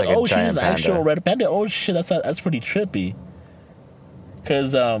 Yeah. So I was like, a oh, she's giant an panda. actual red panda. Oh shit, that's pretty trippy.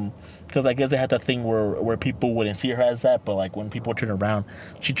 Because I guess they had that thing where people wouldn't see her as that, but like when people turn around,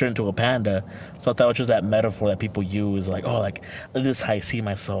 she turned into a panda. So I thought it was just that metaphor that people use, like, oh, like this is how I see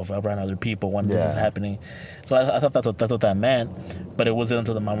myself around other people when this is Yeah. happening. So I thought that's what that meant, but it wasn't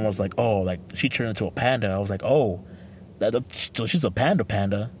until the mom was like, oh, like she turned into a panda. I was like, oh, so she's a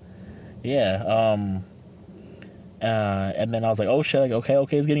panda. Yeah. And then I was like, oh shit, like okay,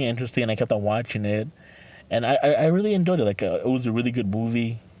 it's getting interesting, and I kept on watching it, and I really enjoyed it. Like it was a really good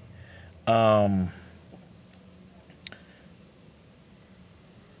movie. Um,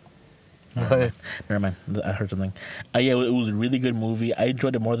 But Never mind. I heard something. Yeah, it was a really good movie. I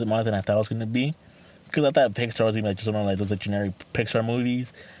enjoyed it more than I thought it was gonna be, because I thought Pixar was even like just one of like those like generic Pixar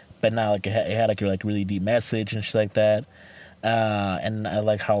movies, but now like it had like a like really deep message and shit like that. And I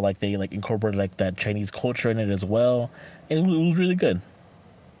like how like they like incorporated like that Chinese culture in it as well. It was really good.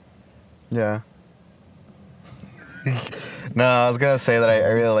 yeah. No, I was gonna say that I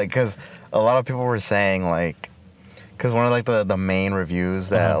really like, because a lot of people were saying like, because one of like the main reviews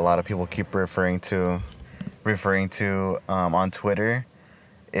that Uh-huh. a lot of people keep referring to on Twitter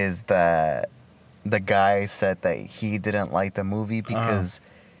is that the guy said that he didn't like the movie because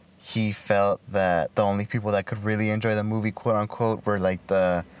he felt that the only people that could really enjoy the movie, quote unquote, were like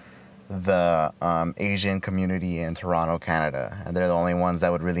the Asian community in Toronto, Canada, and they're the only ones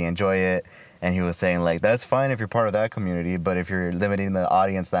that would really enjoy it. And he was saying like, that's fine if you're part of that community, but if you're limiting the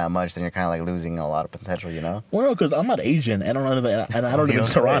audience that much, then you're kind of like losing a lot of potential, you know? Well, because I'm not Asian, and I don't live, and I don't live You in don't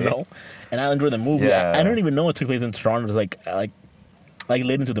say. Toronto, and I enjoy the movie. Yeah. I don't even know what took place in Toronto, like late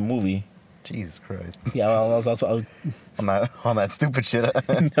into the movie. Jesus Christ. Yeah, I was on that stupid shit. a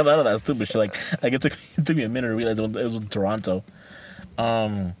lot of that stupid shit. Like it took me a minute to realize it was in Toronto.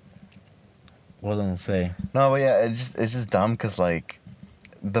 What was I gonna say? No, but yeah, it's just dumb because like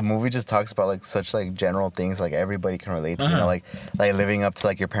the movie just talks about like such like general things like everybody can relate to, you know, like living up to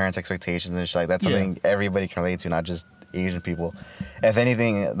like your parents' expectations and shit. Like that's Yeah. something everybody can relate to, not just Asian people. If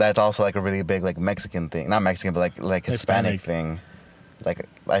anything, that's also like a really big like Mexican thing, not Mexican, but like Hispanic thing. Like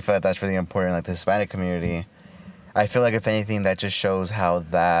I feel like that's really important, like the Hispanic community. I feel like if anything, that just shows how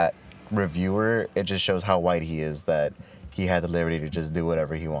that reviewer, it just shows how white he is, that he had the liberty to just do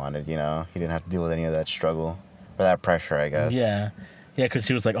whatever he wanted, you know? He didn't have to deal with any of that struggle or that pressure, I guess. Yeah, because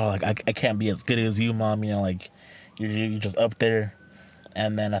she was like, "Oh, like I can't be as good as you, mom. You know, like you're just up there."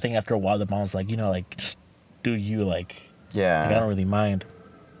 And then I think after a while, the mom was like, "You know, like just do you, like I Yeah. don't really mind."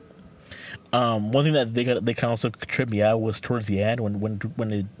 One thing that they kind of also tripped me out was towards the end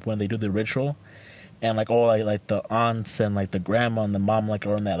when they do the ritual, and like all like the aunts and like the grandma and the mom like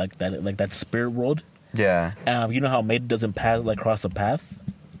are in that spirit world. Yeah. You know how Maid doesn't pass like cross the path.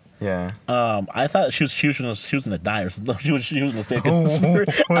 Yeah. I thought she was gonna die or something. She was gonna stay in the spirit.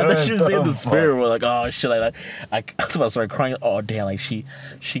 I thought she was staying in the What the spirit. We're like, oh shit, like I was about to start crying. Oh damn, like she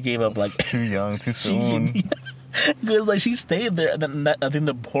gave up like Too young, too soon. because like she stayed there. And then I think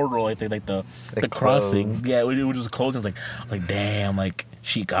the portal, I think like the It crossing, closed. yeah, it was just closing. It's like damn, like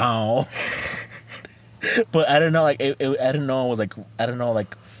she gone. But I don't know, like I didn't know it was like I don't know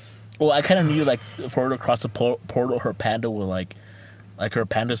like. Well, I kind of knew like for her to cross the portal, her panda would like her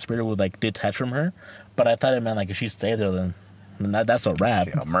panda spirit would like detach from her. But I thought it meant like if she stayed there, then that's a wrap.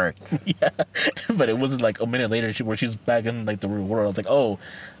 She got murked. Yeah, but it wasn't like a minute later where she's back in like the real world. I was like, oh,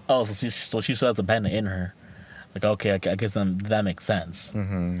 so she still has a panda in her. Like okay, I guess that makes sense.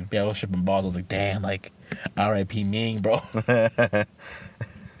 Mm-hmm. Yeah, I was shipping balls. I was like, damn, like R.I.P. Ming, bro.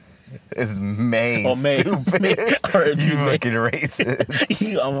 It's May. Oh, May. Stupid. May. R.I.P. You May. fucking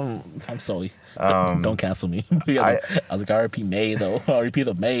racist. I'm sorry. Don't cancel me. Yeah, I was like, R.I.P. May though. R.I.P.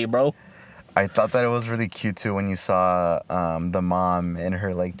 the May, bro. I thought that it was really cute too when you saw the mom in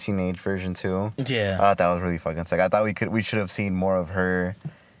her like teenage version too. Yeah. I thought that was really fucking sick. I thought we should have seen more of her,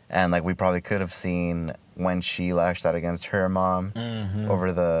 and like we probably could have seen when she lashed out against her mom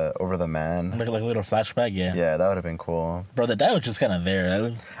over the man. Like a little flashback, yeah. Yeah, that would have been cool. Bro, the dad was just kind of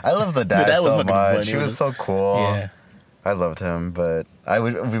there. I love the dad dad was so fucking much. funny. He was so cool. Yeah. I loved him, but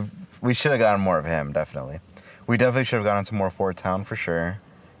we should have gotten more of him, definitely. We definitely should have gotten some more Fort Town for sure.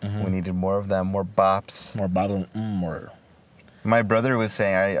 We needed more of them, more bops. More bottle, more. My brother was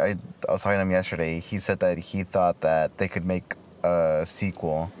saying, I was talking to him yesterday, he said that he thought that they could make a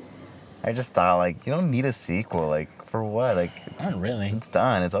sequel. I just thought, like, you don't need a sequel, like, for what? Like, Not really. it's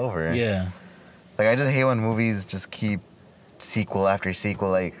done, it's over. Yeah. Like, I just hate when movies just keep sequel after sequel,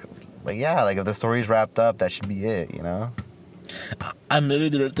 like yeah, like, if the story's wrapped up, that should be it, you know? I'm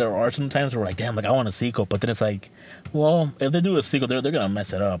literally there are some times where like, damn, like I want a sequel, but then it's like, well, if they do a sequel, they're gonna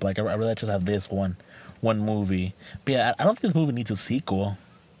mess it up. Like I rather just have this one movie. But yeah, I don't think this movie needs a sequel.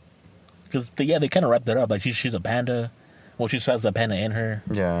 Because they kind of wrapped it up. Like she's a panda. Well, she still has the panda in her,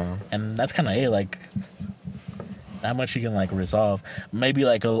 Yeah. and that's kind of it. Like, not much you can like resolve. Maybe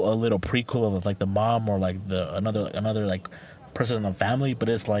like a little prequel of like the mom or like the another like person in the family. But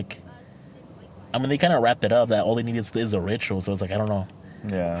it's like, I mean, they kind of wrapped it up that all they need is a ritual. So it's like I don't know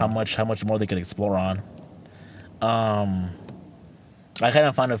Yeah. how much more they could explore on. I kind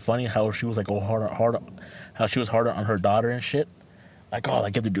of find it funny how she was like how she was harder on her daughter and shit. Like, oh,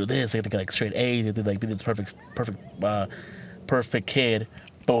 like you have to do this, you have to get like straight A's, you have to like be this perfect kid.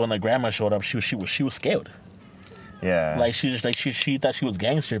 But when the grandma showed up, she was scared. Yeah. Like she just like she thought she was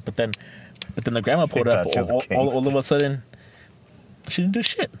gangster, but then the grandma pulled up. thought she was All of a sudden, she didn't do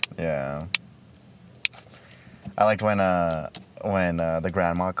shit. Yeah. I liked when the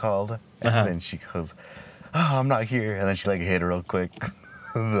grandma called, and Uh-huh. then she goes, "Oh, I'm not here," and then she like hit her real quick.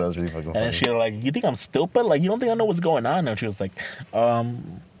 That was really fucking And funny. then she was like, "You think I'm stupid? Like you don't think I know what's going on?" And she was like,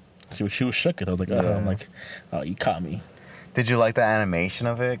 she was shook. It. I was like, Yeah. I'm like, oh, you caught me. Did you like the animation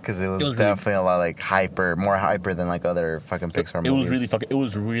of it? Because it was really- definitely a lot like more hyper than like other fucking Pixar movies. It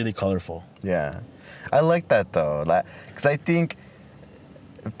was really colorful. Yeah, I like that though. Because I think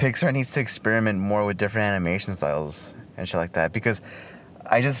Pixar needs to experiment more with different animation styles and shit like that. Because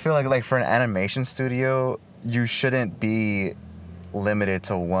I just feel like for an animation studio, you shouldn't be limited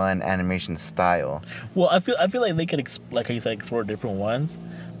to one animation style. Well, I feel like they could like you said explore different ones,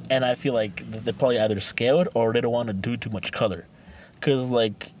 and I feel like they're probably either scared or they don't want to do too much color, because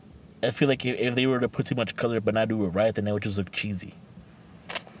like I feel like if they were to put too much color but not do it right, then it would just look cheesy.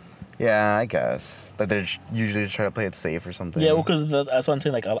 Yeah, I guess that they're usually try to play it safe or something. Yeah, well, because that's what I'm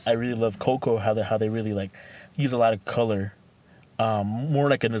saying. Like I really love Coco, how they really like use a lot of color, more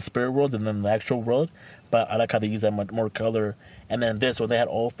like in the spirit world than in the actual world. But I like how they use that much more color. And then this, when they had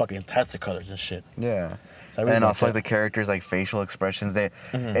all fucking fantastic colors and shit. Yeah. So I really And like also like that. the characters, like facial expressions.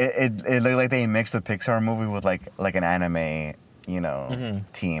 Mm-hmm. It looked like they mixed the Pixar movie with like an anime, Mm-hmm.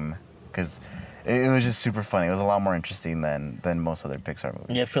 team, because it was just super funny. It was a lot more interesting than most other Pixar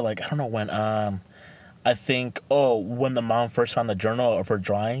movies. Yeah, I feel like I don't know when. I think when the mom first found the journal of her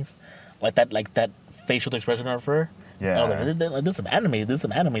drawings, like that facial expression of her. Yeah. I was like, this is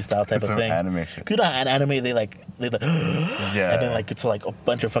some anime style type of Some thing. animation. You know, an anime they like, Yeah. and then like it's like a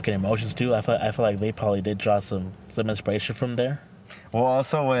bunch of fucking emotions too. I feel like they probably did draw some inspiration from there. Well,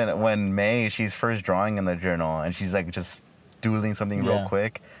 also when May, she's first drawing in the journal and she's like just doodling something real Yeah.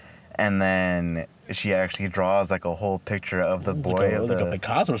 quick, and then she actually draws like a whole picture of the It boy was of like a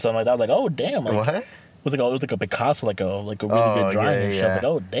Picasso or something like that. I was like, oh damn, like what? it was like a Picasso, like a really Oh, good drawing yeah, and shit. I was like, yeah.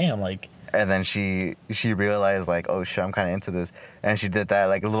 oh damn, like And then she realized like, oh shit, I'm kind of into this, and she did that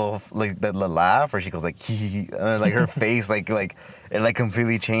like the laugh where she goes like hee hee, hee, and then like her face like it like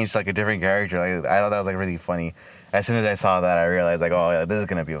completely changed to, like a different character. Like I thought that was like really funny. As soon as I saw that, I realized like, oh yeah, this is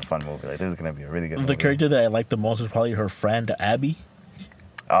gonna be a fun movie. Like this is gonna be a really good movie. the character that I liked the most was probably her friend Abby.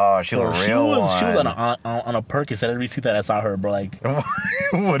 Oh, she was a real one. She was on a perk. Instead every see that I saw her, bro, like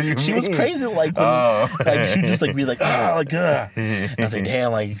What do you she mean? was crazy. Like, like she would just like be like, ah, like, and I was like,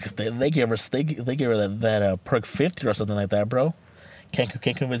 damn, like they gave her that perk 50 or something like that, bro. Can't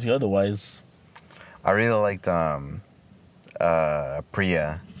convince me otherwise. I really liked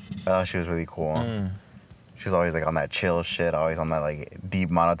Priya. Oh, she was really cool. She was always like on that chill shit, always on that like deep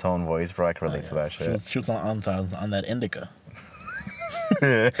monotone voice, bro. I can relate to that shit. She was on that Indica.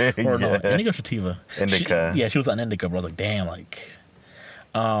 Or no, Yeah. Indica or Sativa. Indica. She was on Indica, bro. I was like, damn, like.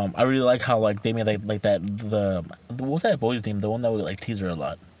 I really like how like they made like that what was that boy's name? The one that would like tease her a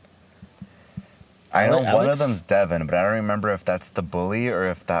lot. I know Alex? one of them's Devin, but I don't remember if that's the bully or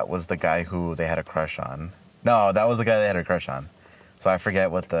if that was the guy who they had a crush on. No, that was the guy they had a crush on. So I forget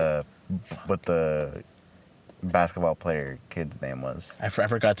what the basketball player kid's name was. I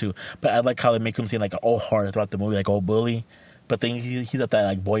forgot to, but I like how they make him seem like all hard throughout the movie, like all bully. But then he's at that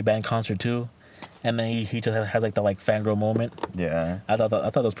like boy band concert too, and then he just has like the like fangirl moment. Yeah. I thought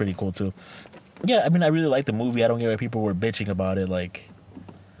that was pretty cool too. Yeah, I mean I really like the movie. I don't get why people were bitching about it, like,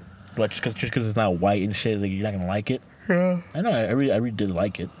 but just because it's not white and shit, like you're not gonna like it. Yeah. I know, I really did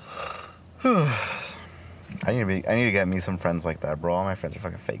like it. I need to get me some friends like that, bro. All my friends are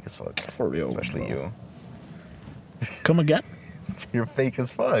fucking fake as fuck. For real, Especially bro. Come again? you. You're fake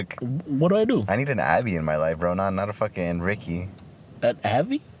as fuck. What do I do? I need an Abby in my life, bro. Not a fucking Ricky. At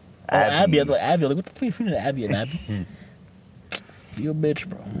Abby? Oh, Abby. Abby. I was like, Abby. Like, what the fuck you mean Abby and Abby? You a bitch,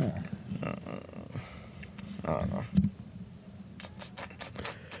 bro. I don't know.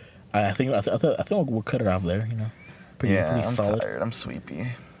 I think we'll cut it off there. You know, pretty I'm solid. tired. I'm sleepy.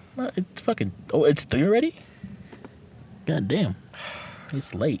 It's fucking. Oh, it's 3 already. God damn,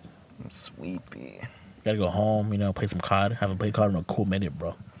 it's late. I'm sleepy. Gotta go home, you know, play some COD. Haven't played COD in a cool minute,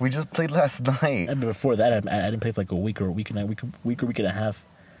 bro. We just played last night. And before that, I didn't play for like a week or a week and a half.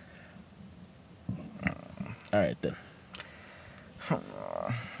 All right then.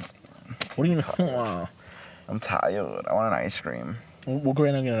 What do you mean? I'm tired. I want an ice cream. We'll go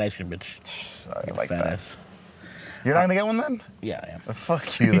right now and get an ice cream, bitch. I like Fat that. ass. You're not gonna get one then? Yeah, I am.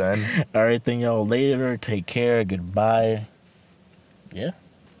 Fuck you then. All right then, yo. Later. Take care. Goodbye. Yeah.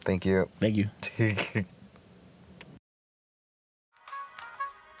 Thank you. Thank you.